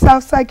 Always at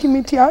Southside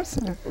Community Arts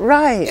Center.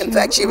 Right. In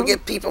fact, she would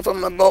get people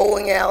from a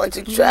bowling alley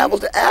to travel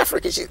to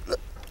Africa.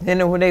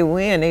 Then when they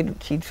win,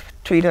 she'd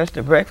treat us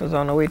to breakfast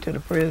on the way to the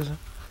prison.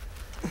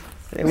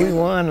 Say, we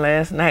won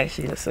last night,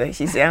 she'd say.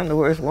 She said, I'm the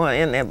worst one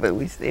in there, but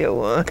we still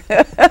won.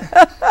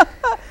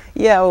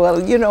 Yeah,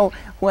 well,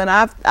 when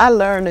I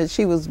learned that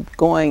she was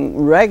going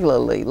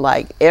regularly,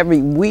 like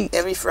every week.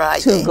 Every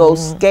Friday. To go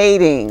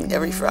skating.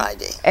 Every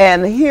Friday.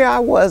 And here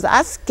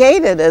I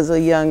skated as a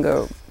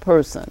younger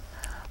person.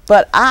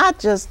 But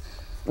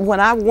when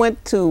I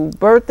went to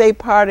birthday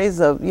parties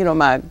of,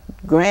 my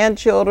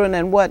grandchildren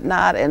and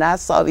whatnot, and I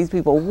saw these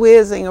people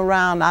whizzing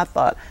around, I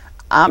thought,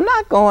 I'm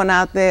not going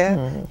out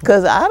there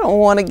because I don't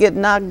want to get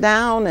knocked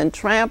down and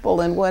trampled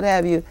and what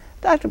have you.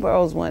 Dr.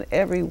 Burroughs went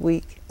every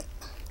week.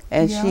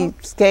 and Yeah. she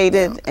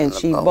skated and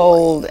she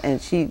bowled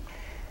and she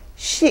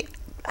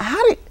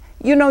how did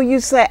you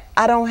say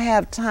I don't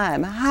have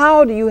time.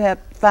 How do you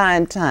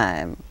find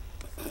time?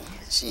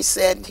 She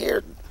said,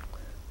 here,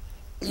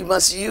 you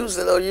must use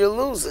it or you'll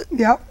lose it.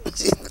 Yep.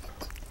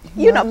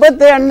 But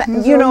they're not,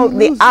 Lose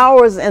the it.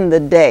 hours in the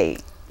day,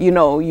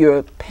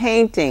 you're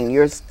painting,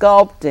 you're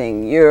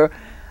sculpting,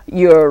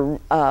 you're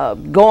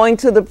going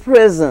to the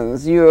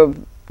prisons, you're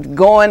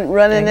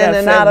running in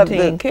and out of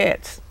 17 the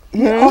cats.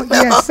 Yeah, oh,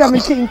 yeah,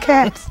 17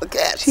 cats.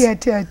 Cats. She had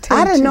to attend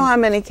I didn't know to. how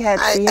many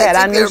cats she I had.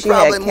 I think knew there were she had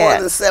probably more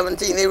than cats.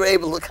 17. They were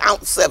able to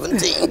count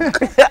 17.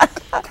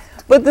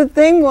 But the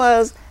thing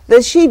was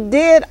that she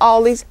did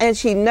all these, and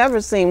she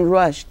never seemed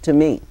rushed to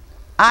me.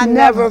 I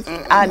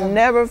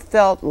never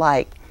felt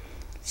like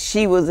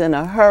she was in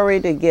a hurry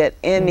to get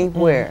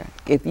anywhere.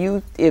 If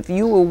you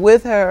were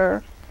with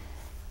her,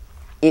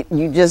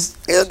 it'll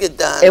get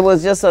done. It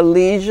was just a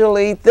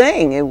leisurely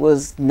thing. It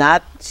was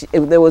not.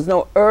 There was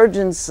no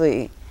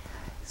urgency.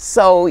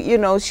 So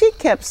she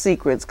kept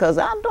secrets because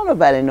I don't know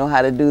if I didn't know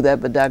how to do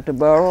that, but Dr.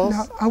 Burroughs.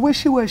 No, I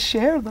wish you would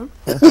share them.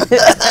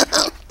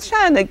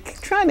 trying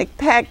to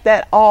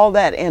pack all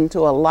that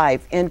into a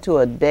life, into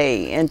a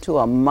day, into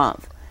a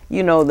month.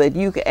 That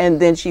you can, and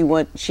then she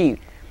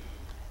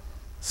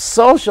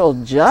social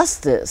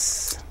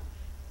justice.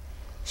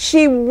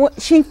 She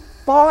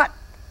fought,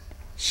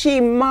 she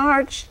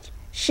marched,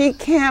 she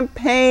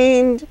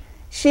campaigned,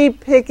 she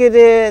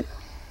picketed,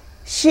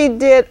 she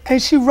did. And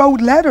she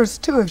wrote letters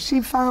too. If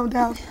she found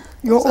out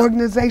your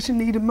organization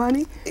needed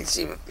money,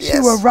 she would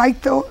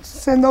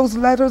send those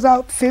letters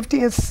out,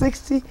 50 and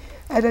 60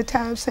 at a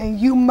time, saying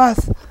you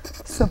must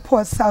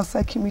support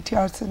Southside Community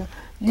Arts Center.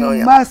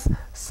 You must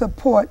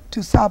support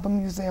Tusaba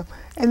Museum.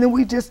 And then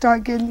we just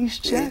start getting these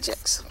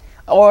checks.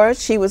 Or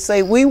she would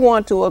say, we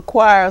want to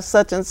acquire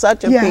such and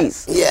such a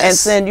piece and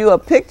send you a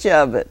picture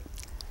of it.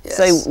 Yes.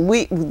 Say,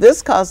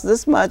 this costs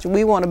this much,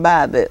 we want to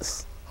buy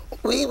this.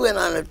 We went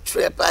on a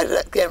trip, I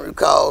can't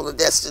recall the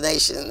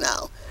destination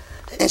now,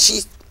 and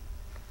she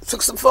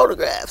took some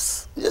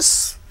photographs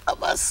just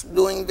of us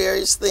doing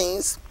various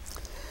things.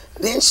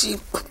 Then she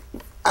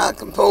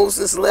composed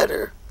this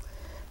letter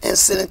and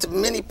sent it to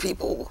many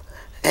people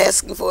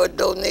asking for a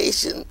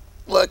donation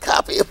for a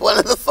copy of one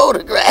of the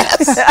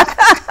photographs.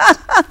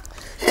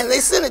 And they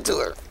sent it to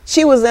her.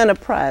 She was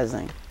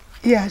enterprising.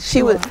 Yeah,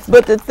 she was.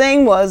 But the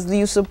thing was,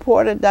 you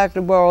supported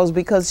Dr. Burroughs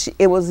because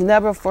it was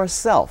never for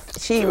self.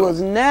 She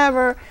was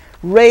never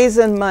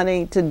raising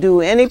money to do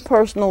any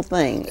personal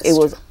thing. It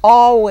was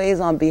always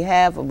on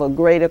behalf of a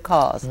greater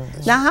cause.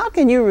 Now, how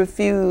can you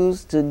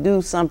refuse to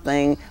do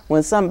something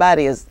when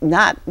somebody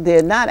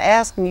they're not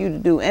asking you to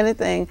do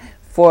anything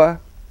for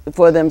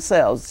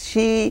themselves?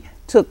 She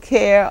took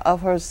care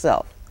of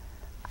herself.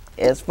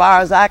 As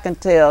far as I can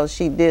tell,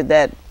 she did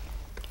that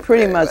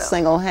pretty much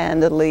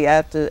single-handedly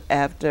after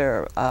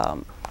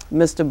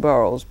Mr.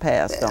 Burroughs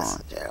passed on.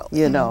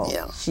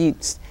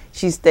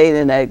 She stayed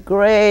in that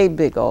great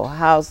big old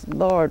house.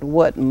 Lord,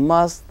 what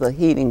must the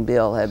heating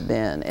bill have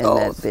been in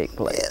that big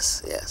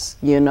place? Yes.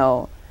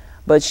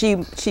 But she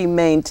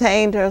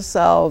maintained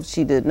herself.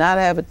 She did not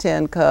have a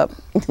tin cup.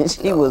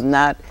 She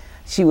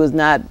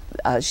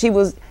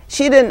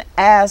didn't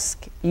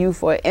ask you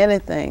for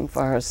anything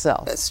for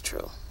herself. That's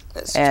true.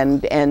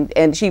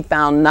 And she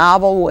found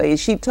novel ways.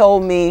 She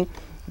told me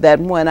that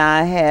when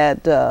I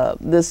had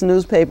this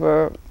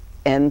newspaper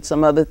and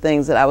some other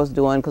things that I was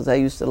doing, because I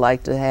used to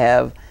like to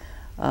have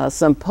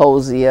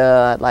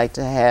symposia, I'd like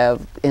to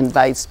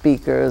invite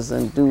speakers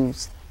and do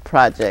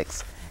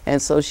projects. And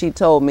so she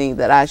told me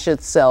that I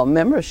should sell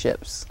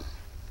memberships.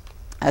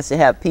 I should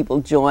have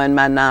people join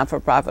my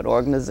non-for-profit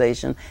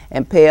organization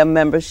and pay a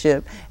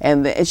membership.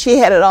 And she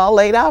had it all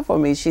laid out for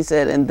me. She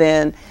said, and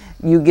then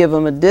you give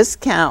them a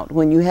discount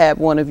when you have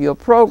one of your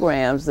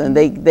programs, and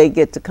they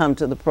get to come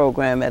to the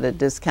program at a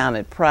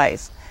discounted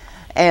price.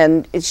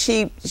 And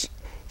she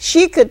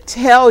could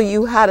tell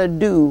you how to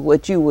do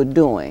what you were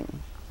doing.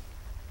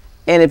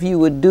 And if you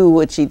would do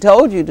what she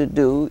told you to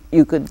do,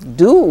 you could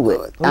do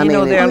it.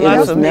 Well, there are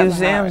lots of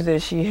museums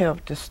that she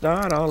helped to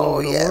start all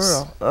over the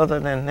world, other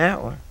than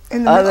that one. They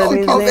would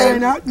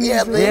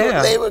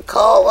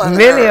call on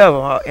many her.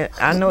 of them.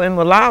 I know in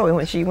Malawi,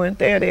 when she went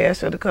there, they asked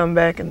her to come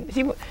back, and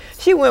she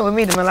went with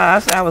me to Malawi. I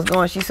said I was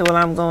going. She said, well,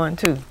 I'm going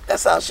too.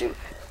 That's how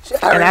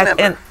I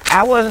remember. And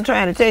I wasn't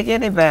trying to take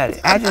anybody.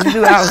 I just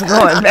knew I was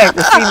going back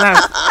to see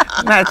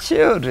my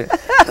children.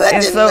 That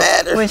and didn't so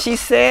matter. when she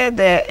said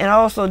that, and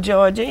also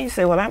Georgine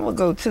said, well, I'm going to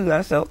go too.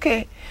 I said,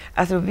 okay.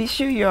 I said, well, be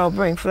sure you all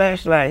bring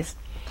flashlights.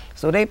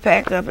 So they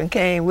packed up and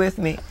came with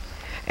me.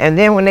 And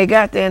then when they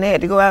got there and they had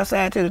to go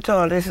outside to the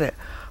toilet, they said,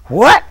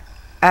 what?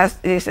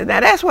 They said, now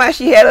that's why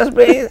she had us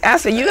bring. I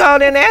said, you all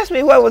didn't ask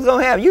me what was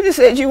going to happen. You just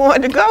said you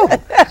wanted to go.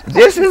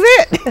 This is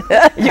it.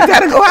 You got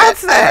to go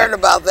outside. I heard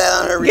about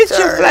that on her return. Get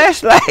your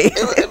flashlight.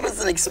 It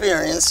was an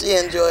experience. She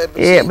enjoyed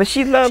it. But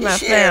she loved my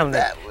family.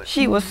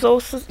 She was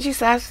she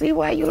said, I see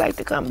why you like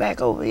to come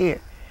back over here.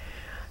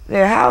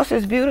 Their house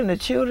is beautiful and the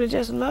children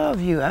just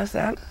love you. I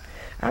said,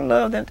 I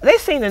love them. They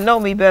seem to know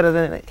me better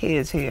than the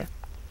kids here.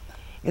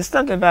 It's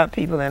something about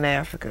people in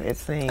Africa, it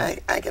seems.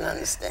 I can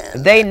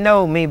understand. They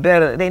know me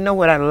better. They know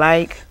what I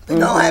like. They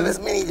don't have as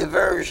many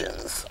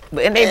diversions.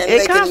 And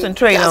they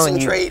concentrate on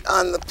you. Concentrate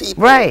on the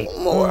people Right.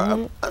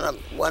 more.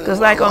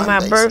 Because like on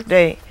my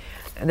birthday,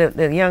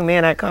 the young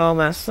man I called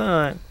my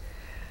son,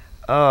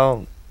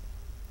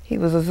 he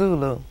was a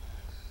Zulu.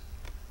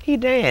 He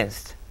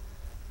danced.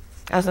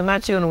 I said, my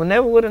children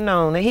never would have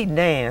known that he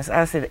danced.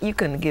 I said, you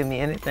couldn't give me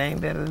anything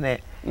better than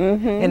that.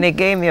 And they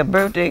gave me a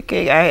birthday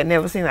cake I had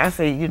never seen. I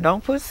said, you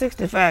don't put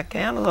 65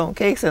 candles on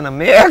cakes in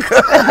America.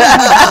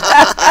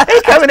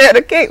 They coming at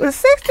the cake with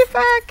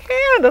 65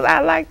 candles.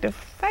 I like to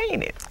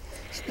faint it.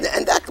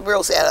 And Dr.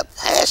 Burroughs had a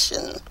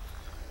passion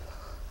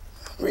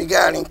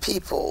regarding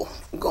people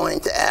going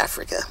to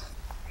Africa.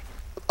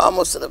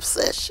 Almost an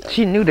obsession.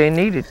 She knew they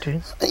needed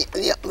to.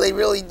 Yeah, they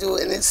really do.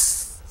 And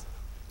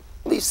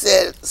we've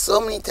said it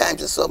so many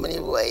times in so many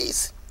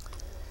ways.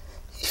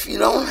 If you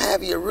don't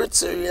have your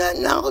roots or you're not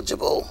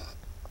knowledgeable,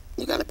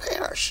 you're going to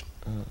perish.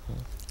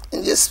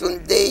 And just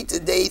from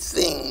day-to-day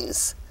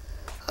things,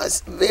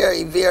 it's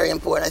very, very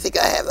important. I think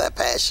I have that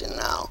passion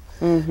now.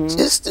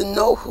 Just to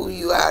know who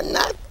you are,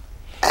 not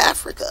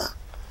Africa,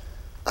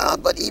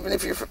 but even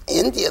if you're from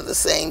India, the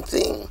same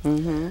thing.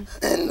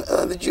 And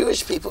the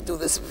Jewish people do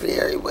this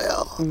very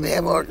well. They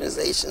have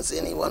organizations.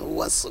 Anyone who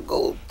wants to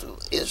go to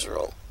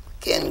Israel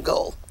can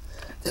go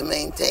to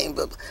maintain.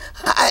 But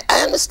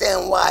I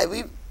understand why.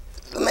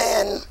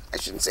 I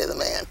shouldn't say the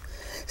man,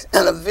 has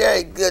done a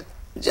very good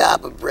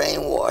job of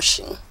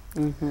brainwashing.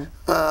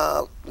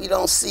 You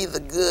don't see the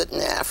good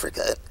in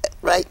Africa.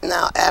 Right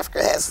now,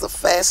 Africa has the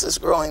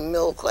fastest growing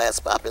middle class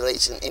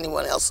population than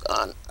anyone else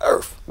on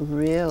earth.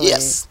 Really?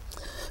 Yes.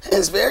 And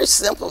it's very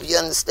simple if you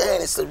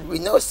understand. We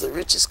know it's the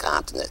richest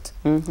continent.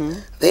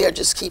 They are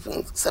just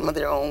keeping some of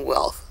their own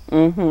wealth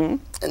and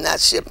not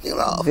shipping it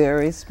off.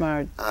 Very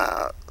smart.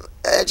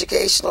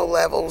 Educational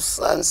levels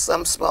in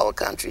some smaller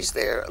countries,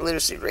 their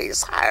literacy rate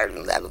is higher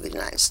than that of the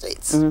United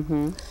States.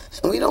 And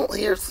we don't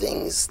hear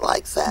things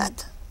like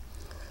that.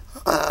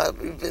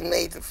 We've been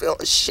made to feel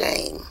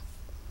ashamed.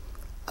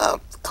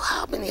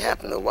 How many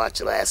happened to watch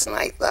last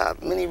night,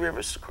 Many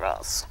Rivers to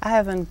Cross? I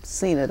haven't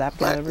seen it. I've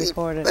got it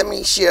recorded. Let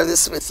me share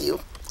this with you.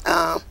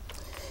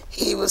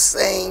 He was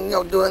saying,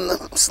 during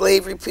the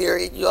slavery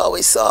period, you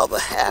always saw the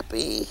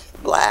happy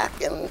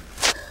black, and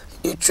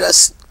you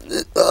trust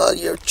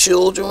your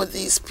children with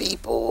these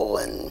people,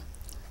 and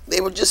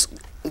they were just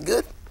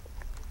good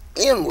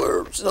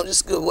N-words,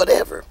 just good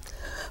whatever.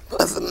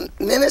 But the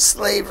minute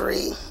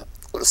slavery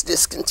was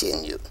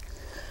discontinued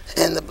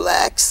and the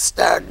blacks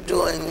started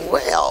doing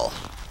well,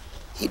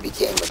 he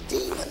became a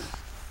demon.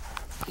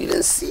 You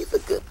didn't see the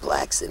good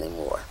blacks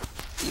anymore.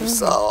 You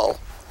saw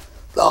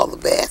all the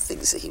bad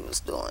things that he was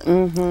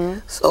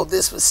doing. So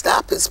this would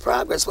stop his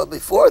progress. But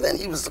before then,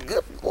 he was a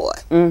good boy.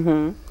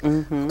 And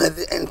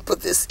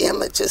put this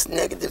image, this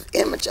negative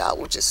image out,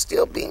 which is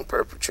still being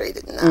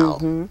perpetrated now.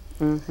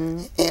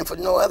 And for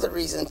no other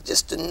reason,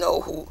 just to know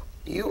who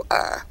you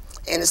are.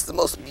 And it's the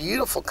most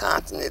beautiful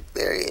continent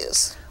there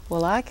is.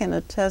 Well, I can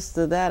attest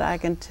to that. I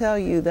can tell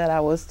you that I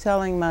was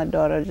telling my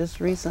daughter just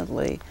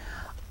recently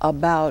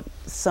about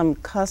some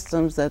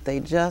customs that they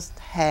just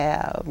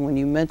have. When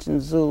you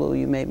mentioned Zulu,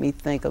 you made me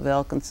think of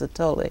Elkin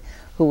Satole,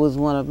 who was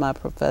one of my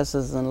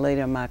professors and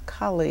later my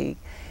colleague.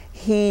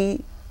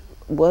 He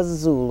was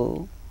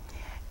Zulu,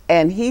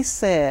 and he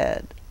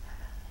said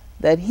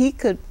that he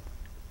could,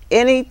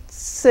 any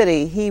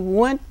city he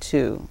went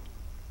to,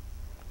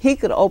 he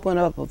could open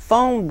up a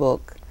phone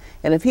book,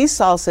 and if he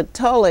saw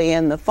Satole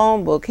in the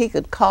phone book, he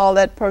could call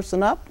that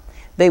person up.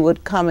 They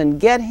would come and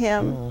get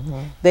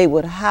him. They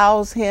would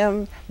house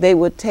him. They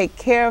would take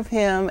care of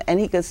him, and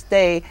he could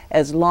stay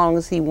as long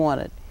as he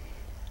wanted.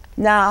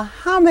 Now,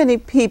 how many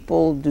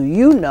people do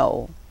you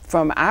know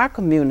from our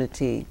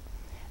community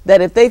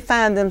that if they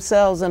find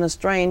themselves in a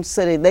strange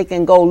city, they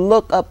can go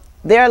look up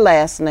their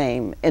last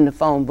name in the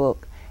phone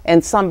book,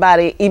 and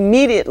somebody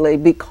immediately,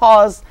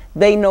 because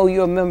they know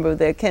you're a member of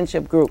their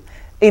kinship group,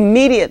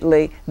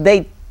 immediately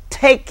they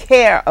take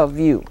care of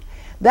you.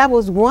 That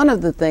was one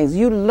of the things.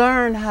 You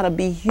learn how to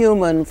be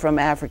human from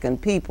African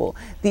people.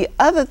 The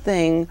other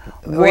thing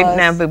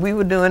was... but we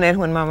were doing that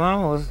when my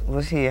mama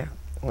was here.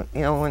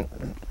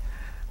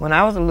 When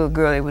I was a little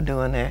girl, they were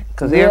doing that.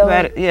 Because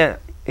everybody,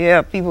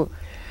 people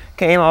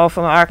came all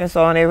from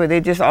Arkansas and everything.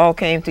 They just all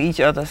came to each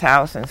other's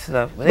house and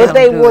stuff. But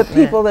they were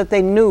people that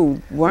they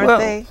knew, weren't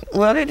they?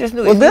 Well, they just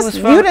knew. Well,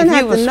 you didn't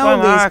have to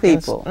know these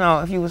people.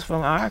 No, if you was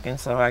from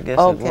Arkansas, I guess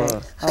it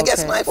was. I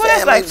guess my family. Well,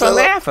 that's like from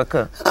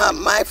Africa.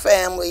 My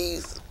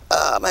family,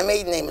 my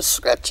maiden name is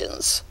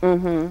Scretchens,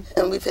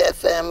 and we've had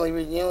family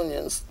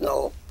reunions,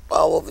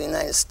 all over the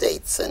United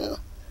States. And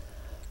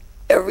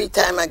every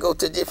time I go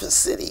to a different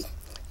city,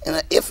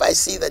 and if I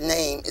see the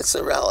name, it's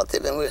a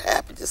relative, and we're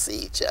happy to see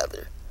each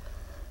other.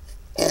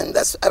 And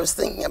I was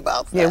thinking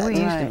about that.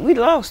 Yeah, we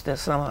lost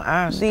some of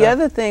our stuff. The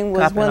other thing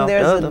was when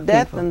there's a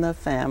death in the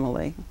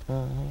family,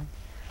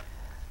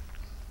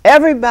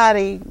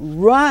 everybody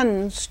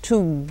runs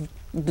to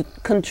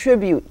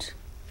contribute.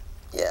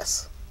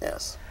 Yes.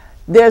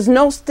 There's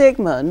no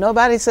stigma.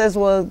 Nobody says,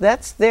 well,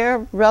 that's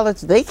their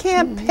relative. They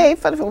can't pay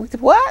for the,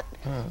 what?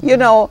 You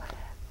know,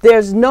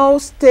 there's no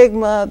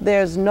stigma.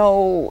 There's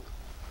no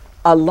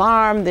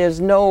alarm. There's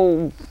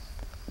no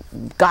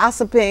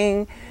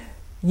gossiping.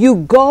 You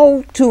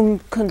go to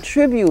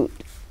contribute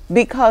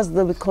because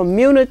the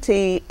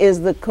community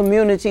is the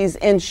community's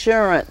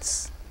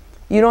insurance.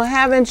 You don't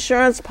have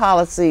insurance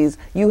policies.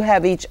 You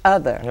have each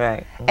other.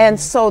 Right. And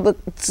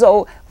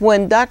so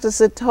when Dr.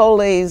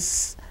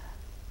 Sitole's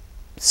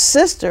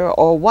sister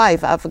or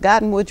wife, I've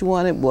forgotten which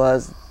one it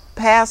was,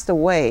 passed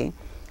away,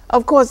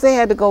 of course they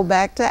had to go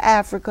back to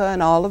Africa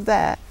and all of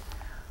that.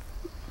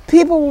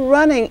 People were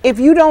running. If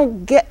you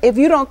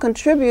don't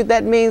contribute,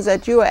 that means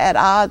that you are at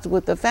odds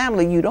with the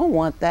family. You don't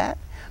want that,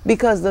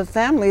 because the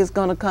family is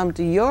going to come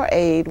to your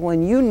aid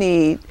when you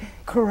need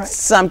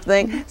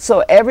something.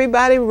 So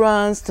everybody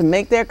runs to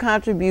make their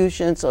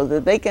contribution so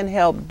that they can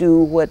help do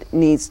what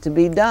needs to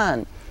be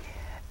done.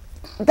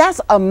 That's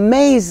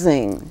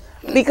amazing,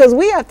 because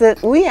we have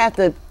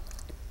to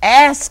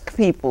ask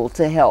people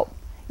to help.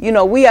 You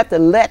know, we have to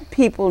let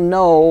people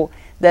know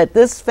that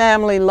this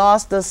family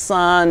lost a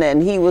son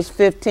and he was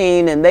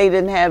 15 and they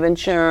didn't have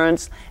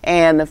insurance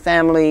and the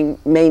family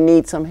may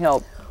need some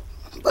help.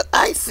 But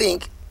I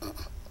think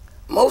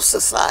most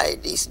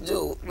societies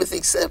do, with the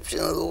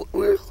exception of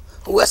we're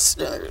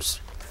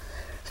Westerners.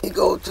 You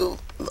go to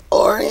the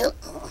Orient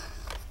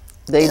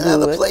They and do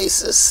other it.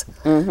 places.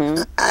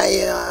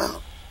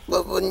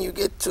 But when you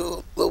get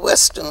to the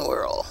Western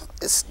world,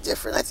 it's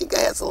different. I think it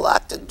has a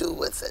lot to do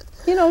with it.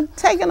 You know,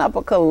 taking up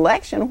a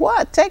collection,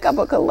 what? Take up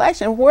a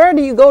collection. Where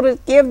do you go to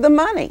give the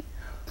money?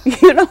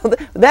 You know,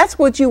 that's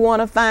what you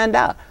want to find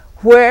out.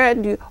 Where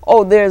do you,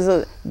 oh, there's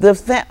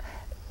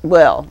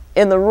well,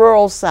 in the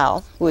rural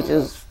South, which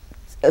is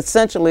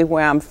essentially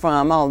where I'm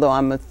from, although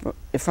I'm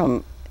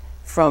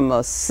from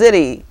a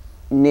city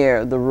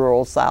near the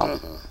rural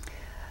South.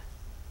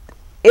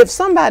 If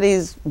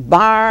somebody's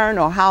barn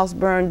or house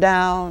burned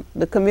down,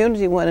 the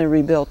community went and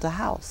rebuilt the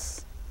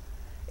house.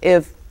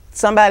 If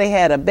somebody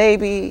had a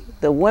baby,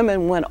 the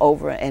women went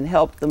over and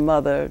helped the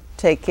mother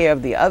take care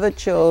of the other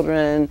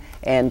children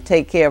and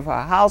take care of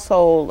her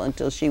household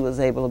until she was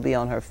able to be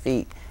on her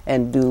feet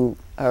and do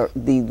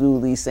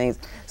these things.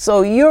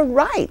 So you're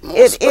right.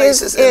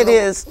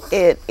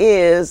 It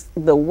is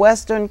the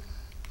Western.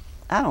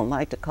 I don't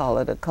like to call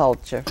it a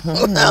culture.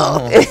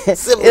 No,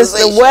 It's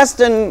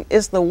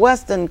the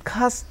Western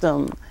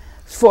custom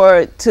for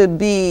it to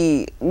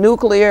be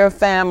nuclear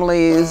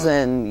families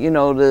and, you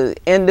know, the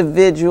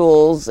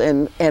individuals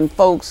and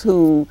folks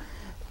who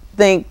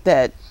think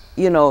that,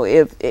 you know,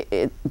 if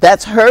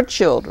that's her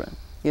children,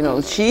 you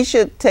know, she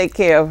should take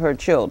care of her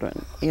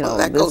children. You know,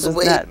 that goes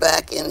way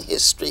back in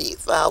history,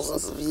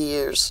 thousands of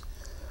years.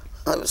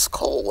 It was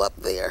cold up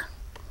there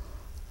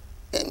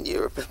in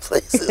Europe and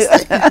places.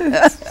 Now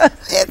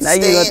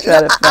you're going to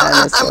try to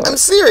find this. I'm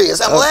serious.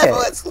 I'm Okay.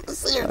 laughing.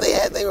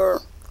 Serious. They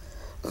were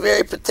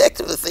very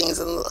protective of things,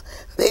 and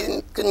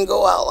they couldn't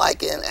go out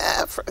like in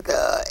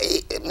Africa,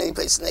 many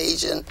places in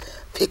Asia, and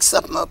pick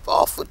something up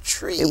off a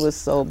tree. It was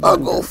so or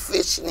abundant. go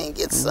fishing and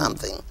get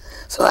something.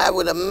 So I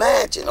would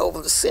imagine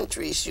over the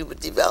centuries you would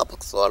develop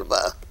a sort of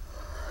a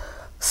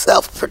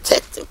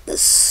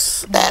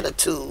self-protectiveness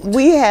attitude.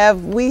 We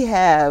have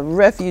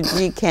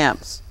refugee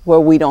camps where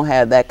we don't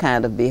have that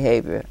kind of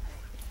behavior.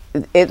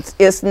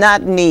 It's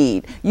not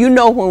need. You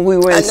know, when we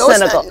were in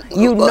Senegal,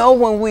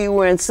 when we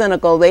were in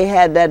Senegal, they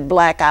had that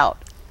blackout,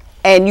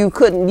 and you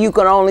could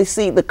only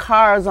see the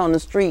cars on the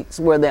streets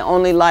were the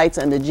only lights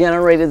and the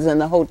generators in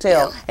the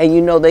hotel, and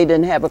you know they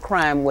didn't have a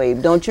crime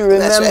wave. Don't you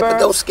remember? That's right, but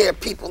don't scare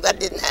people. That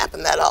didn't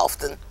happen that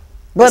often.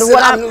 But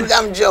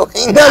I'm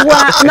joking. But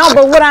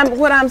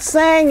what I'm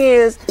saying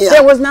is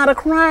there was not a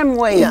crime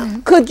wave. Yeah.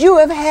 Could you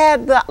have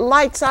had the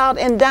lights out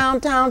in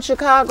downtown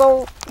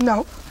Chicago?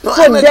 No.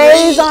 For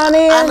days on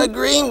end? I'm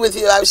agreeing with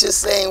you. I was just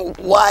saying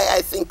why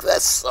I think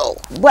that's so.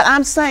 But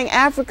I'm saying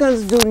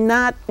Africans do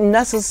not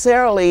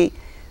necessarily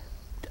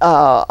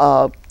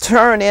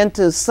turn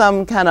into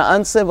some kind of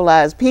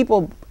uncivilized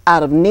people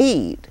out of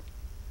need.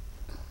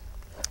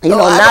 You know,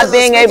 not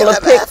being able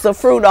to pick the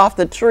fruit off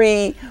the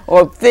tree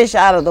or fish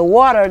out of the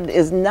water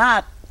is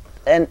not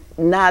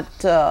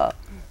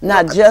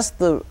just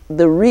the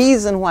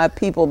reason why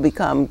people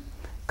become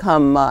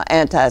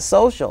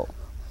antisocial.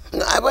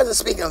 No, I wasn't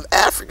speaking of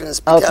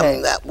Africans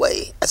becoming that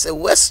way. I said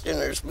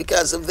Westerners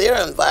because of their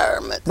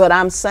environment. But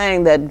I'm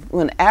saying that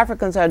when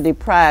Africans are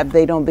deprived,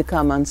 they don't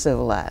become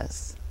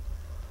uncivilized.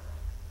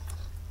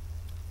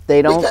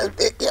 They don't.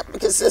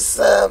 Because it's.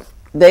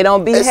 They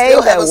don't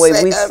behave that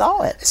way. We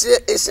saw it.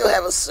 They still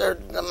have a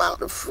certain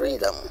amount of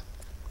freedom.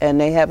 And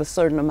they have a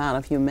certain amount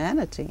of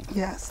humanity.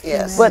 Yes.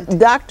 Yes. But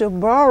Dr.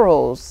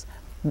 Burroughs,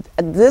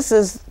 this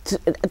is,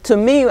 to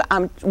me,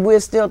 we're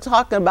still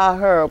talking about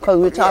her because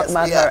we're talking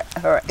about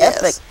her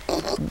ethic.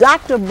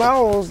 Dr.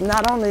 Burroughs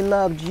not only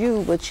loved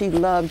you, but she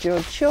loved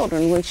your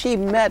children. When she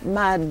met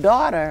my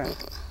daughter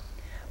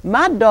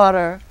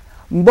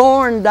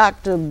mourned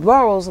Dr.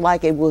 Burroughs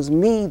like it was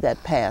me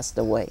that passed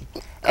away.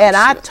 And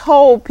I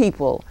told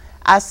people,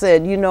 I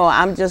said, you know,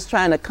 I'm just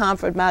trying to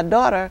comfort my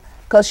daughter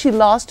because she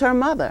lost her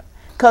mother.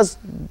 Because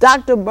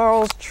Dr.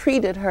 Burroughs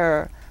treated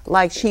her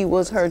like she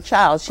was her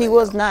child. She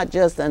was not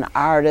just an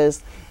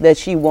artist that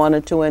she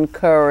wanted to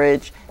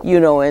encourage, you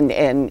know,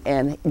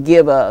 and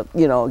give a,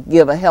 you know,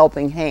 give a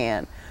helping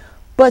hand.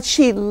 But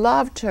she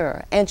loved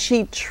her and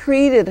she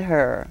treated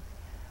her.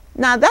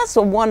 Now that's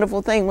a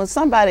wonderful thing when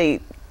somebody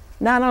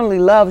not only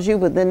loves you,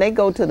 but then they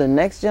go to the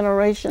next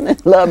generation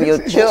and love your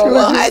children.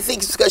 Well, I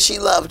think it's because she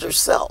loved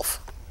herself.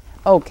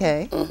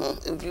 Okay.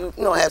 If you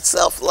don't have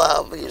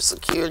self-love, you're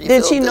secure.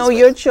 Did she know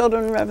your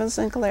children, Reverend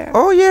Sinclair?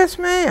 Oh yes,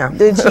 ma'am.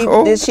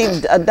 Did she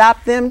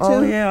adopt them too?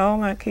 Oh yeah, all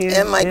my kids.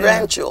 And my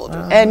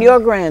grandchildren. And your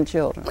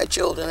grandchildren? My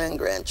children and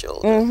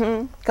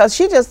grandchildren. Because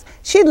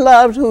she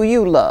loved who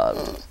you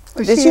loved.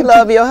 Well, Did she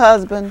love your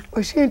husband?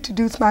 Well, she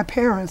introduced my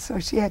parents, so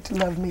she had to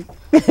love me.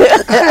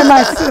 And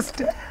my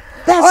sister.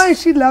 And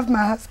she loved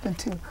my husband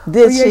too.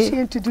 Did yeah, she? She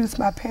introduced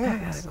my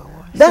parents.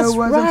 That's so it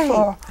wasn't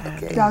right.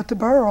 for Dr.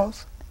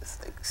 Burroughs.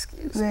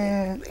 Excuse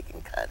Then, me. They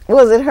can cut.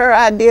 Was it her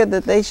idea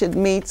that they should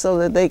meet so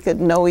that they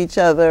could know each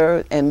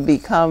other and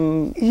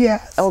become?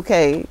 yes.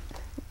 Okay.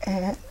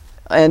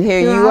 And here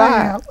you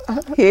are.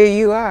 Here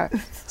you are.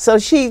 So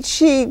she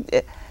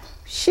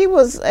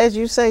was, as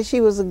you say,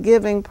 she was a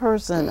giving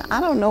person.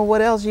 I don't know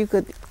what else you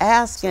could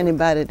ask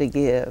anybody to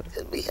give.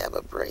 Could we have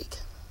a break?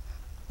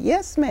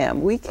 Yes,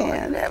 ma'am, we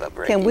can. Have a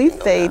break. Can You we can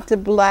go fade now. to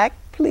black,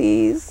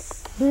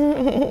 please?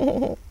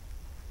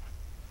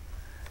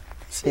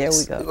 There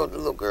we go. We go to the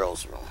little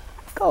girl's room.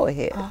 Go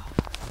ahead.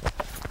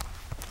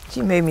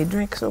 She made me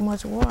drink so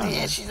much water.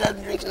 Yeah, she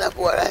doesn't drink enough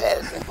water. I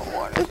had to drink some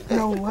water today.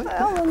 No, what?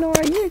 Eleanor,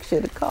 you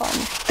should have called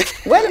me.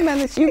 Wait a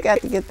minute, you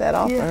got to get that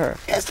off of her.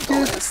 Has to go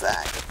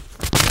inside.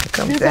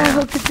 Come Just down.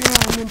 look at you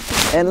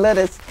and And let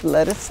it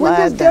when slide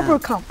does down. Deborah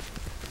come?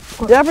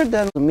 Deborah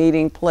does a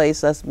meeting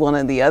place. That's one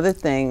of the other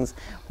things.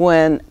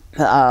 When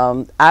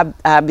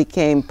I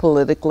became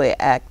politically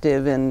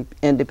active in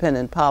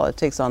independent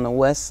politics on the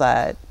West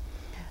Side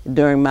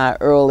during my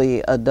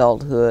early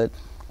adulthood,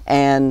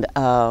 and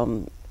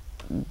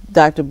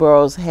Dr.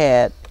 Burroughs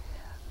had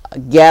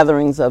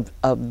gatherings of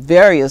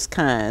various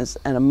kinds,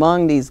 and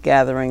among these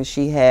gatherings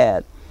she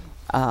had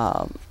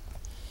a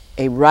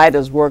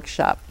writer's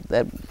workshop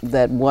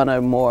that one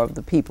or more of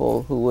the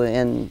people who were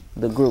in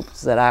the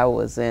groups that I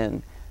was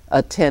in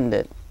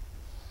attended.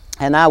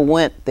 And I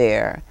went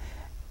there,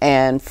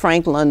 and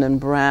Frank London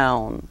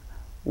Brown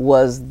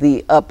was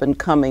the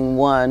up-and-coming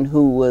one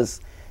who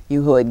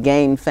had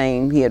gained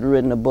fame. He had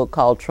written a book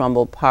called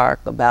Trumbull Park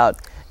about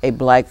a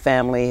black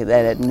family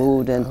that had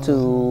moved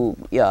into,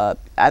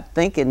 I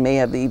think it may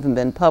have even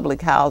been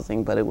public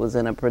housing, but it was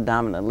in a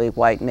predominantly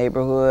white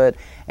neighborhood,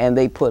 and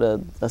they put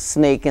a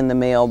snake in the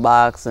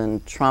mailbox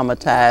and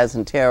traumatized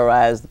and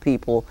terrorized the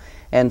people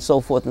and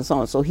so forth and so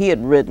on. So he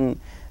had written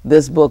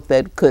this book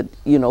that could,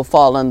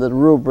 fall under the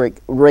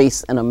rubric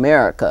race in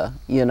America,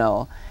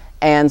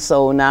 And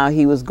so now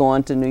he was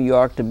going to New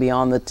York to be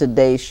on the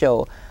Today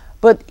Show.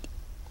 But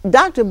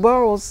Dr.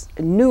 Burroughs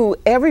knew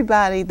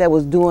everybody that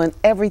was doing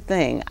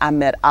everything. I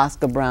met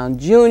Oscar Brown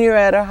Jr.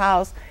 at her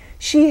house.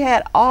 She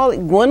had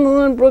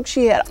Gwendolyn Brooks,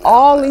 she had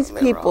all these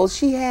people.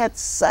 She had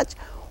such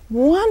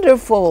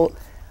wonderful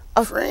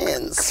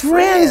friends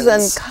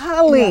and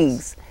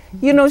colleagues.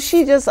 Yes.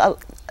 She just,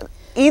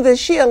 either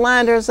she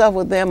aligned herself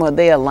with them or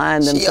they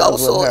aligned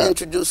themselves with her. She also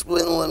introduced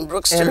Gwendolyn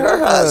Brooks to her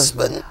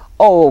husband.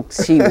 Oh,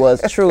 she was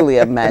truly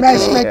a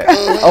matchmaker.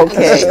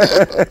 Okay.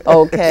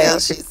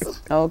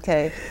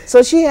 Okay.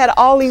 So she had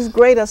all these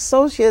great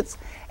associates,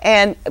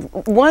 and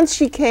once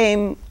she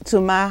came to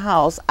my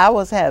house, I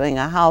was having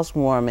a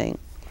housewarming.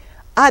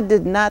 I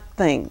did not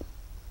think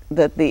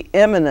that the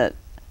eminent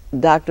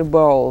Dr.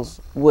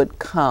 Burroughs would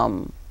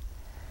come.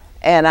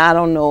 And I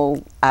don't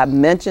know, I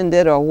mentioned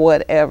it or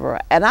whatever.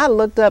 And I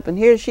looked up, and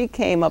here she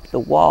came up the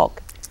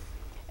walk,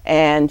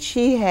 and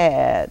she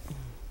had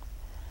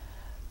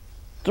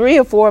 3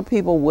 or 4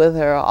 people with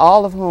her,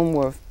 all of whom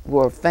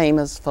were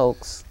famous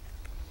folks.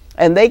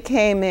 And they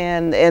came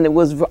in, and it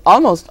was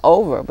almost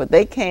over, but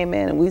they came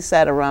in and we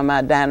sat around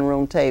my dining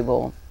room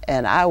table,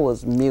 and I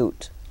was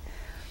mute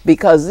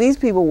because these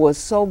people were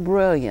so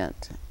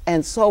brilliant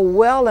and so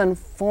well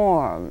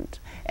informed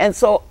and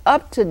so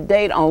up to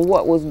date on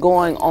what was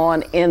going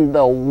on in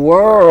the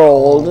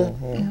world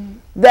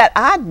that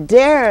I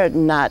dared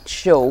not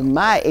show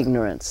my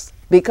ignorance,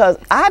 because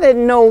I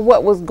didn't know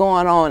what was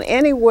going on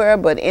anywhere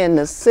but in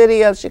the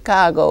city of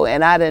Chicago,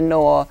 and I didn't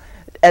know,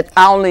 I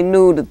only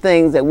knew the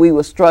things that we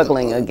were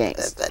struggling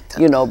against,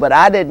 but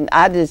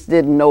I just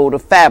didn't know the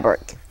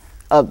fabric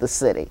of the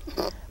city.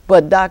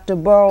 But Dr.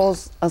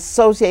 Burroughs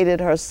associated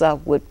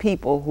herself with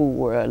people who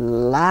were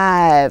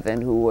alive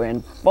and who were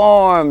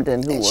informed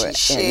and who were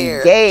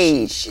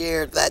engaged. She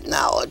shared that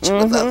knowledge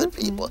with other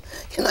people.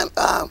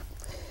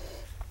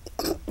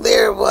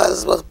 There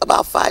was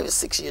about 5 or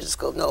 6 years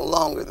ago, no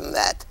longer than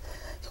that,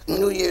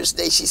 New Year's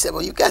Day, she said,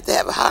 well, you got to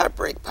have a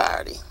heartbreak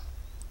party.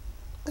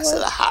 I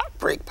said, a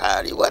heartbreak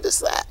party? What is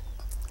that?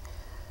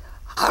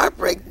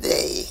 Heartbreak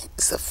Day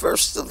is the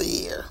first of the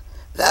year.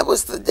 That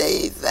was the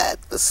day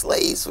that the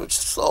slaves were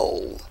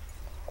sold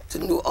to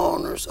new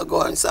owners or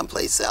going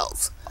someplace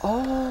else.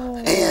 Oh.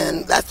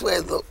 And that's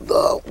where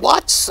the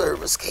watch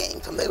service came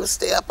from. They would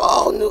stay up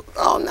all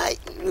night,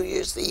 New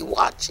Year's Eve,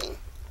 watching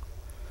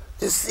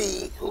to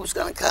see who was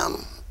going to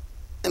come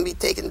and be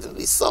taken to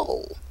be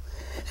sold.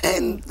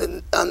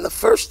 And on the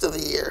first of the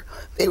year,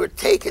 they were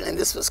taken, and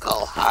this was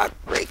called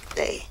Heartbreak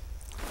Day.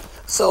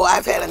 So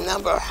I've had a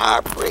number of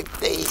heartbreak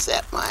days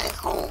at my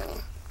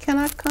home. Can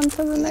I come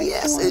to the next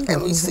Yes, one?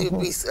 and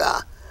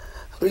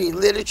we read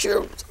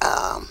literature.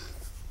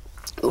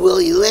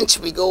 Willie Lynch,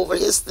 we go over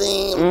his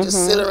thing, we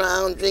just sit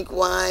around, drink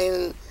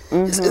wine.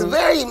 It's a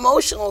very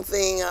emotional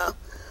thing,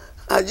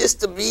 just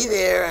to be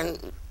there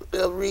and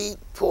read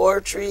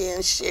poetry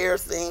and share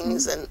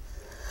things and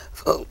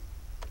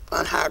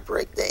on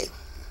Heartbreak Day.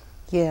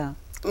 Yeah.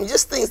 I mean,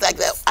 just things like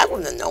that. I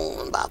wouldn't have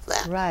known about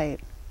that. Right.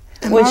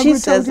 And When she Margaret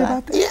told says you that,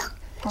 about that?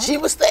 Yeah, she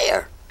was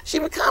there. She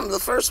would come. The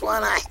first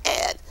one I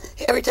had,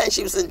 every time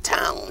she was in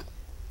town,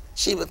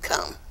 she would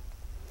come.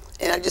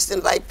 And I just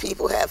invite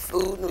people, have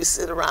food, and we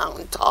sit around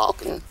and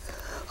talk and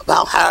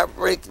about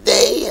Heartbreak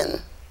Day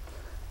and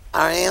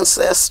our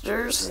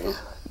ancestors. And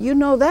you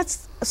know,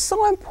 that's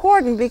so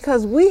important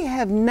because we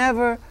have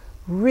never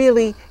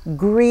really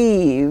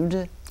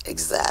grieved.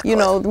 exactly. You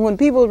know, when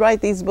people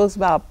write these books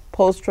about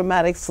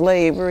post-traumatic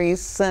slavery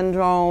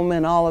syndrome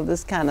and all of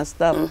this kind of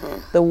stuff,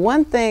 the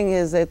one thing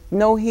is that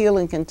no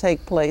healing can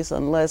take place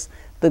unless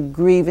the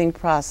grieving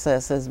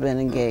process has been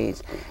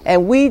engaged.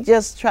 And we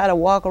just try to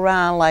walk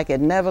around like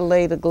it never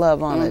laid a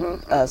glove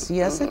on us.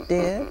 Yes, it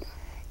did.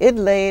 It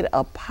laid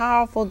a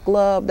powerful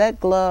glove. That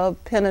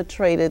glove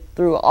penetrated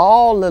through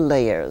all the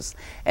layers.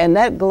 And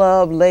that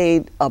glove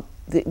laid,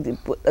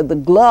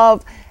 the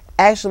glove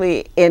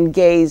actually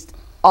engaged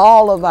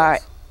all of our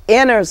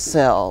inner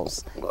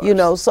selves, you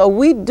know. So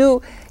we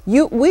do,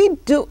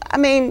 I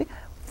mean,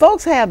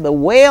 folks have the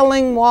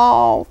Wailing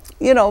Wall,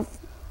 you know,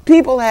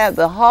 people have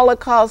the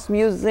Holocaust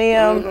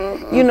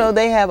Museum, you know,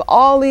 they have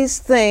all these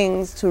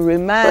things to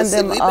remind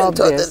them we've of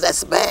been taught this. that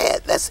that's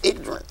bad, that's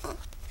ignorant.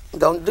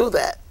 Don't do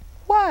that.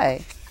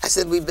 Why? I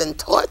said we've been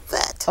taught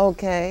that.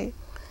 Okay.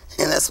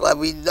 And that's why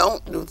we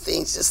don't do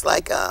things just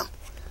like,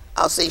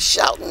 I'll say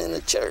shouting in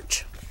the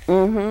church.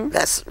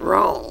 That's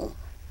wrong.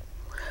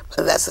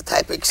 But that's the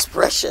type of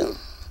expression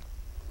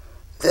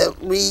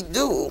that we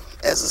do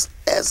as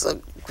a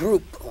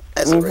group,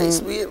 as a race.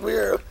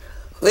 We're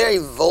very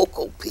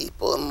vocal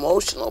people,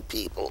 emotional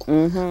people.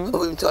 But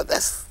we've been taught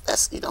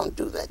that's you don't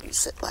do that. You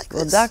sit like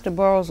Well, this. Dr.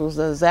 Burroughs was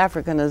as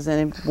African as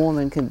any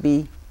woman could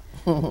be,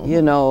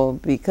 you know,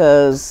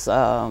 because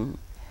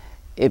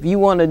if you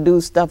want to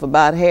do stuff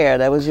about hair,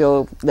 that was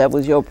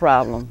your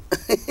problem.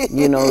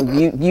 You know,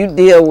 you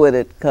deal with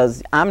it,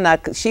 because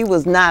she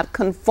was not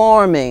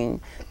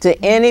conforming to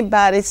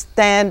anybody's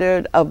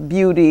standard of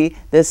beauty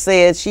that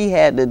said she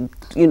had to,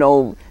 you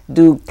know,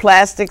 do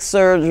plastic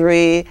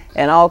surgery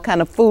and all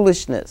kind of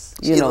foolishness.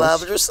 She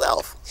loved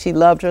herself. She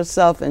loved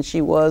herself, and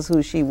she was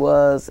who she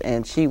was,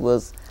 and she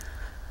was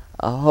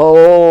a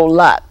whole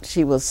lot.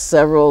 She was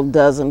several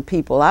dozen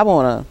people. I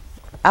want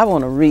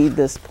to read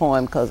this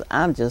poem because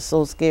I'm just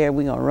so scared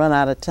we're going to run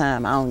out of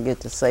time. I don't get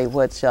to say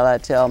what shall I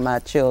tell my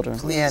children.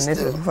 Yeah, and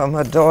this is from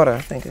her daughter.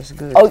 I think it's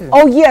good, too.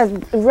 Oh yes,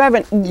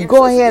 Reverend,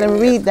 go ahead and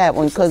read that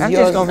one, because I'm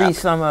just going to read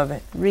some of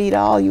it. Read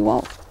all you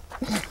want.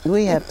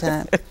 We have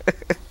time.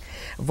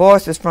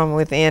 Voices from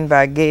Within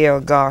by Gail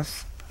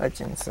Goss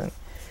Hutchinson.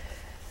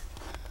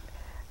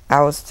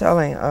 I was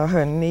telling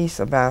her niece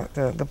about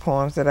the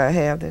poems that I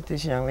have that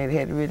this young lady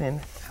had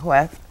written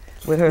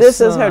with her This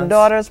sons. is her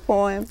daughter's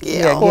poem?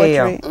 Yeah,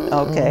 Poetry? Gail.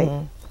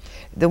 Okay.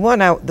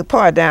 The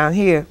part down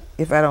here,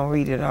 if I don't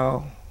read it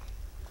all,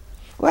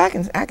 well,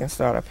 I can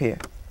start up here.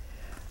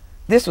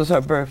 This was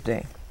her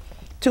birthday.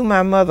 To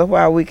my mother,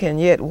 while we can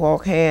yet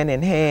walk hand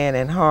in hand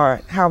and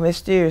heart, how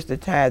mysterious the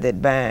tie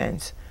that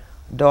binds.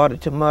 Daughter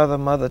to mother,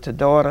 mother to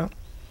daughter.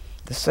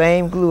 The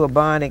same glue, a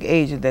bonding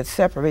agent that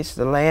separates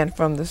the land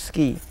from the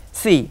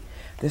sea,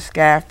 the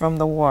sky from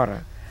the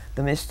water.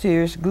 The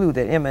mysterious glue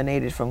that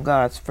emanated from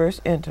God's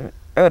first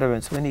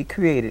utterance when he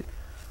created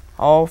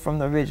all from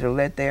the original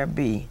let there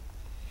be.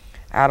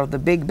 Out of the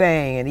Big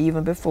Bang, and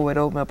even before it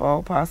opened up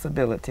all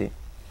possibility.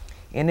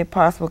 Any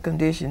possible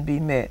condition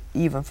be met,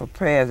 even for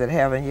prayers that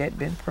haven't yet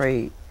been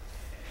prayed.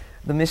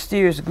 The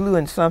mysterious glue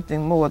and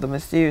something more, the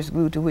mysterious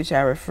glue to which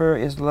I refer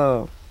is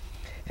love.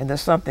 And the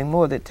something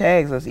more that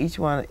tags us, each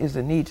one is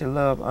the need to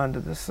love under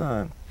the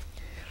sun.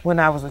 When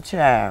I was a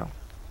child,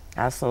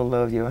 I so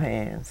loved your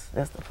hands.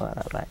 That's the part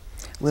I like.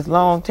 With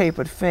long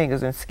tapered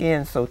fingers and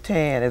skin so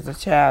tan as a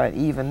child,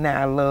 and even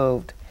now I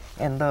loved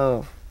and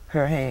love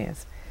her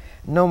hands.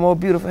 No more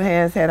beautiful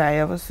hands had I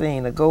ever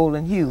seen, a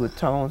golden hue with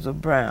tones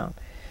of brown,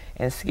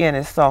 and skin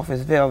as soft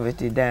as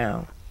velvety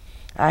down.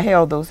 I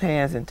held those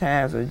hands in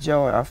times of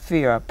joy or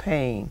fear or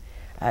pain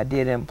I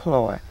did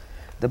employ.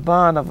 The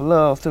bond of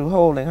love through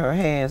holding her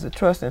hands, the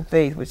trust and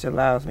faith which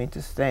allows me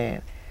to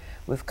stand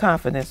with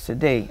confidence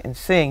today and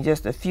sing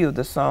just a few of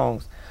the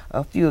songs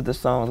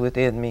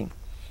within me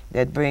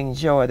that bring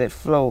joy, that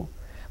flow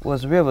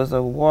was rivers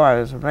of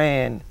waters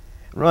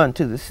run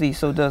to the sea,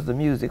 so does the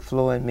music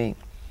flow in me.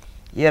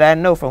 Yet I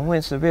know from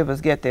whence the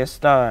rivers get their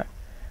start,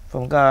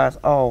 from God's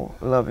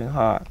all-loving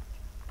heart.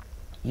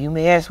 You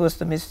may ask what's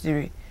the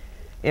mystery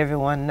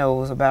everyone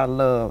knows about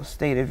love.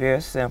 Stated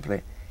very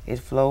simply, it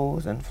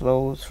flows and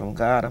flows from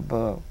God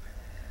above.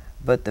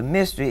 But the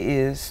mystery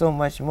is so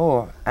much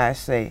more, I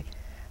say,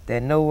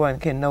 that no one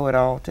can know it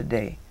all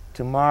today,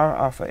 tomorrow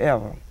or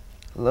forever.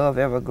 Love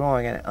ever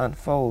growing and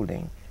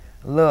unfolding.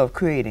 Love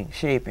creating,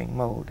 shaping,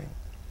 molding.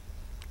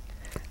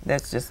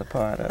 That's just a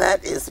part of it.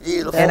 That is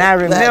beautiful. And I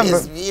remember, that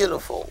is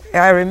beautiful.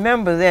 I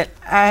remember that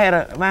I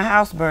had my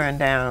house burned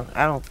down.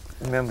 I don't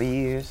remember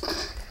years.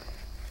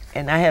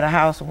 And I had a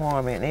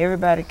housewarming, and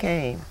everybody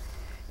came.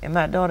 And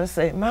my daughter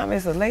said, "Mom,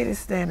 there's a lady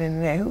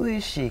standing there. Who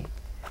is she?"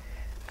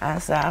 I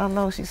said, "I don't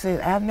know." She said,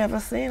 "I've never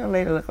seen a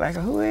lady look like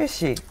her. Who is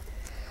she?"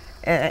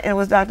 And it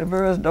was Dr.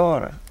 Burr's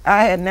daughter.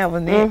 I had never I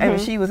mean,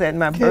 she was at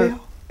my birth.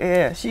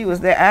 Yeah, she was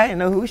there. I didn't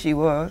know who she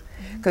was,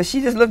 because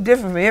she just looked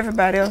different from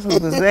everybody else who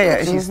was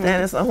there. She's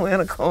standing somewhere in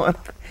a corner.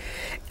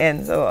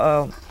 And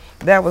so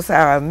that was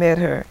how I met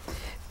her.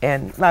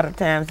 And a lot of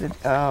times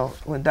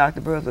when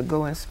Dr. Burr would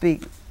go and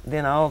speak,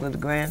 then all of the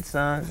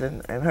grandsons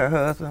and her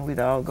husband, we'd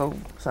all go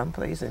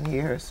someplace and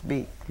hear her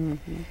speak.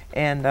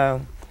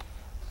 And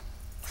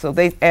so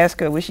they asked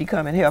her, would she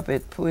come and help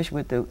it push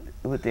with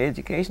the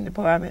education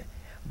department?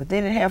 But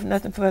they didn't have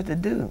nothing for her to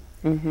do.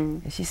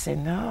 And she said,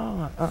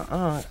 "No,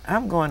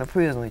 I'm going to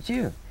prison with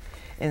you."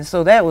 And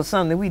so that was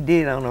something we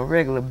did on a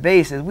regular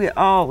basis. We're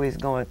always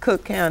going,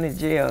 Cook County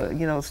Jail,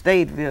 you know,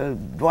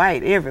 Stateville,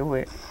 Dwight,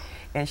 everywhere.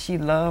 And she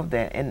loved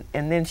that. And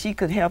then she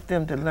could help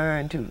them to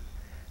learn to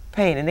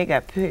paint. And they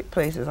got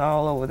places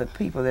all over, the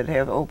people that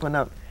have opened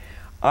up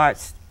art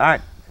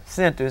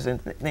centers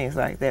and things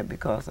like that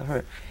because of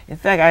her. In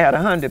fact, I got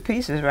 100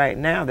 pieces right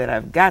now that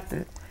I've got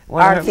to.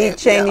 R.K.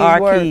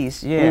 Cheney's work.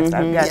 Yes,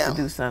 I've got to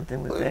do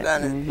something with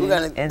that. We're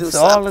gonna and do so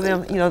something. all of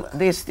them, you know,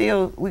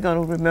 we're going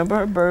to remember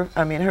her birth,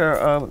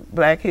 her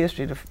Black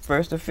History, the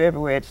 1st of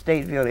February at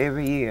Stateville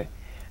every year.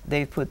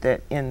 They put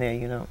that in there,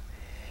 you know.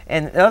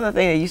 And the other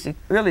thing that used to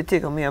really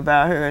tickle me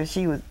about her,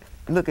 she would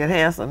look at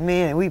handsome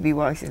men, and we'd be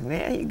walking, she said,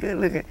 "Man, you good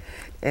looking."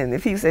 And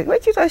if people say,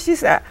 "What you thought?" She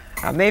said,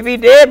 "I may be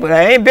dead, but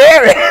I ain't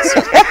buried."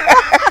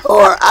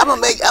 Or I'm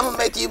gonna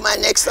make you my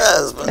next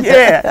husband.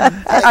 Yeah.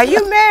 "Are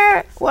you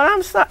married?" "Well,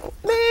 I'm sorry,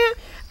 man.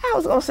 I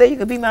was gonna say you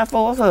could be my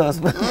 4th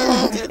husband."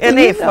 And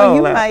they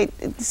fall out. Might,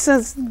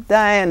 since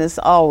Diane is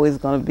always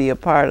going to be a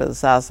part of the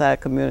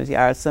Southside Community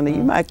Arts Center,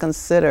 you might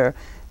consider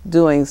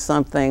doing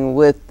something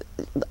with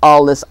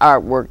all this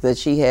artwork that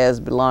she has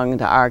belonging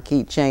to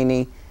R.K.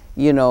 Cheney.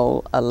 You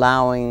know,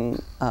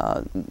 allowing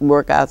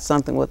work out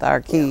something with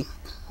R.K.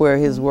 where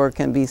his work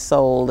can be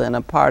sold and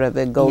a part of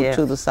it go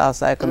to the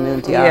Southside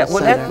Community Arts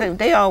Center.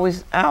 I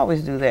always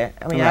do that.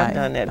 I mean, I've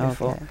done that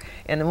before. Okay.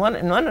 And one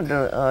of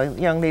the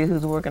young ladies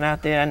who's working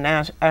out there, and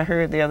now I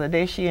heard the other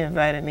day she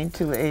invited me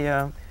to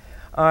a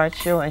art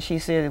show, and she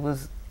said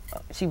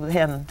she was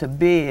having to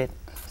bid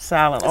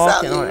silent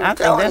auction on it. I think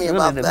that's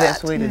really the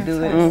best way to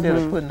do it instead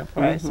of putting a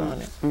price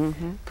on it.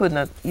 Putting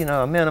a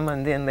minimum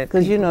and then let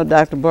because you know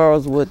Dr.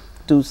 Burroughs would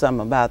do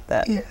something about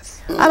that.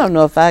 Yes. I don't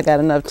know if I got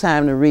enough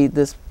time to read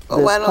this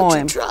Why don't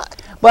poem. you try?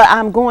 But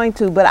I'm going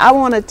to. But I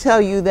want to tell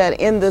you that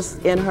in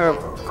her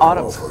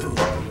auto. Is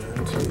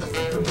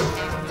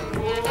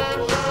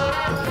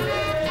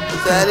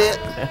that it?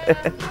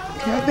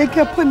 Yeah, they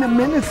kept putting the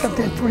minutes up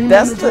there, 3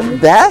 That's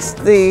minutes. that's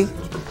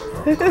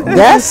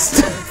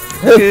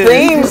the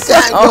theme Time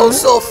song.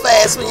 goes so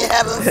fast when you're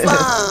having fun. I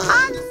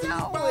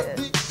know it.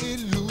 The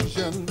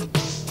illusion,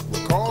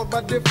 we're called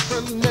by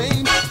different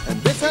names,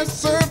 and this has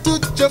served to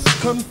just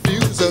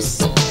confuse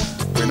us.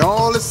 When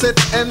all is said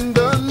and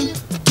done,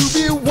 to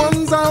be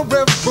one's our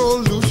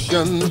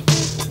revolution.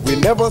 We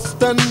never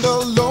stand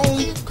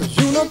alone, 'cause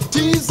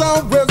unity's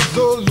our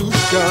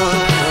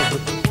resolution.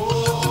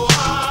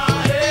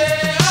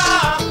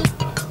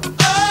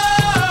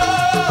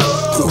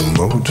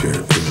 Umoja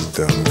is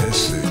the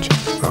message,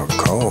 a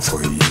call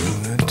for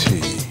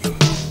unity.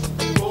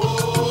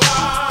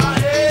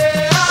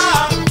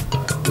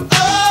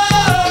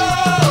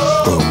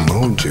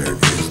 Umoja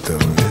is the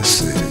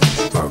message,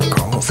 a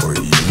call for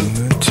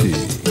unity.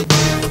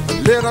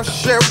 Let us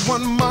share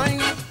one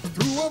mind.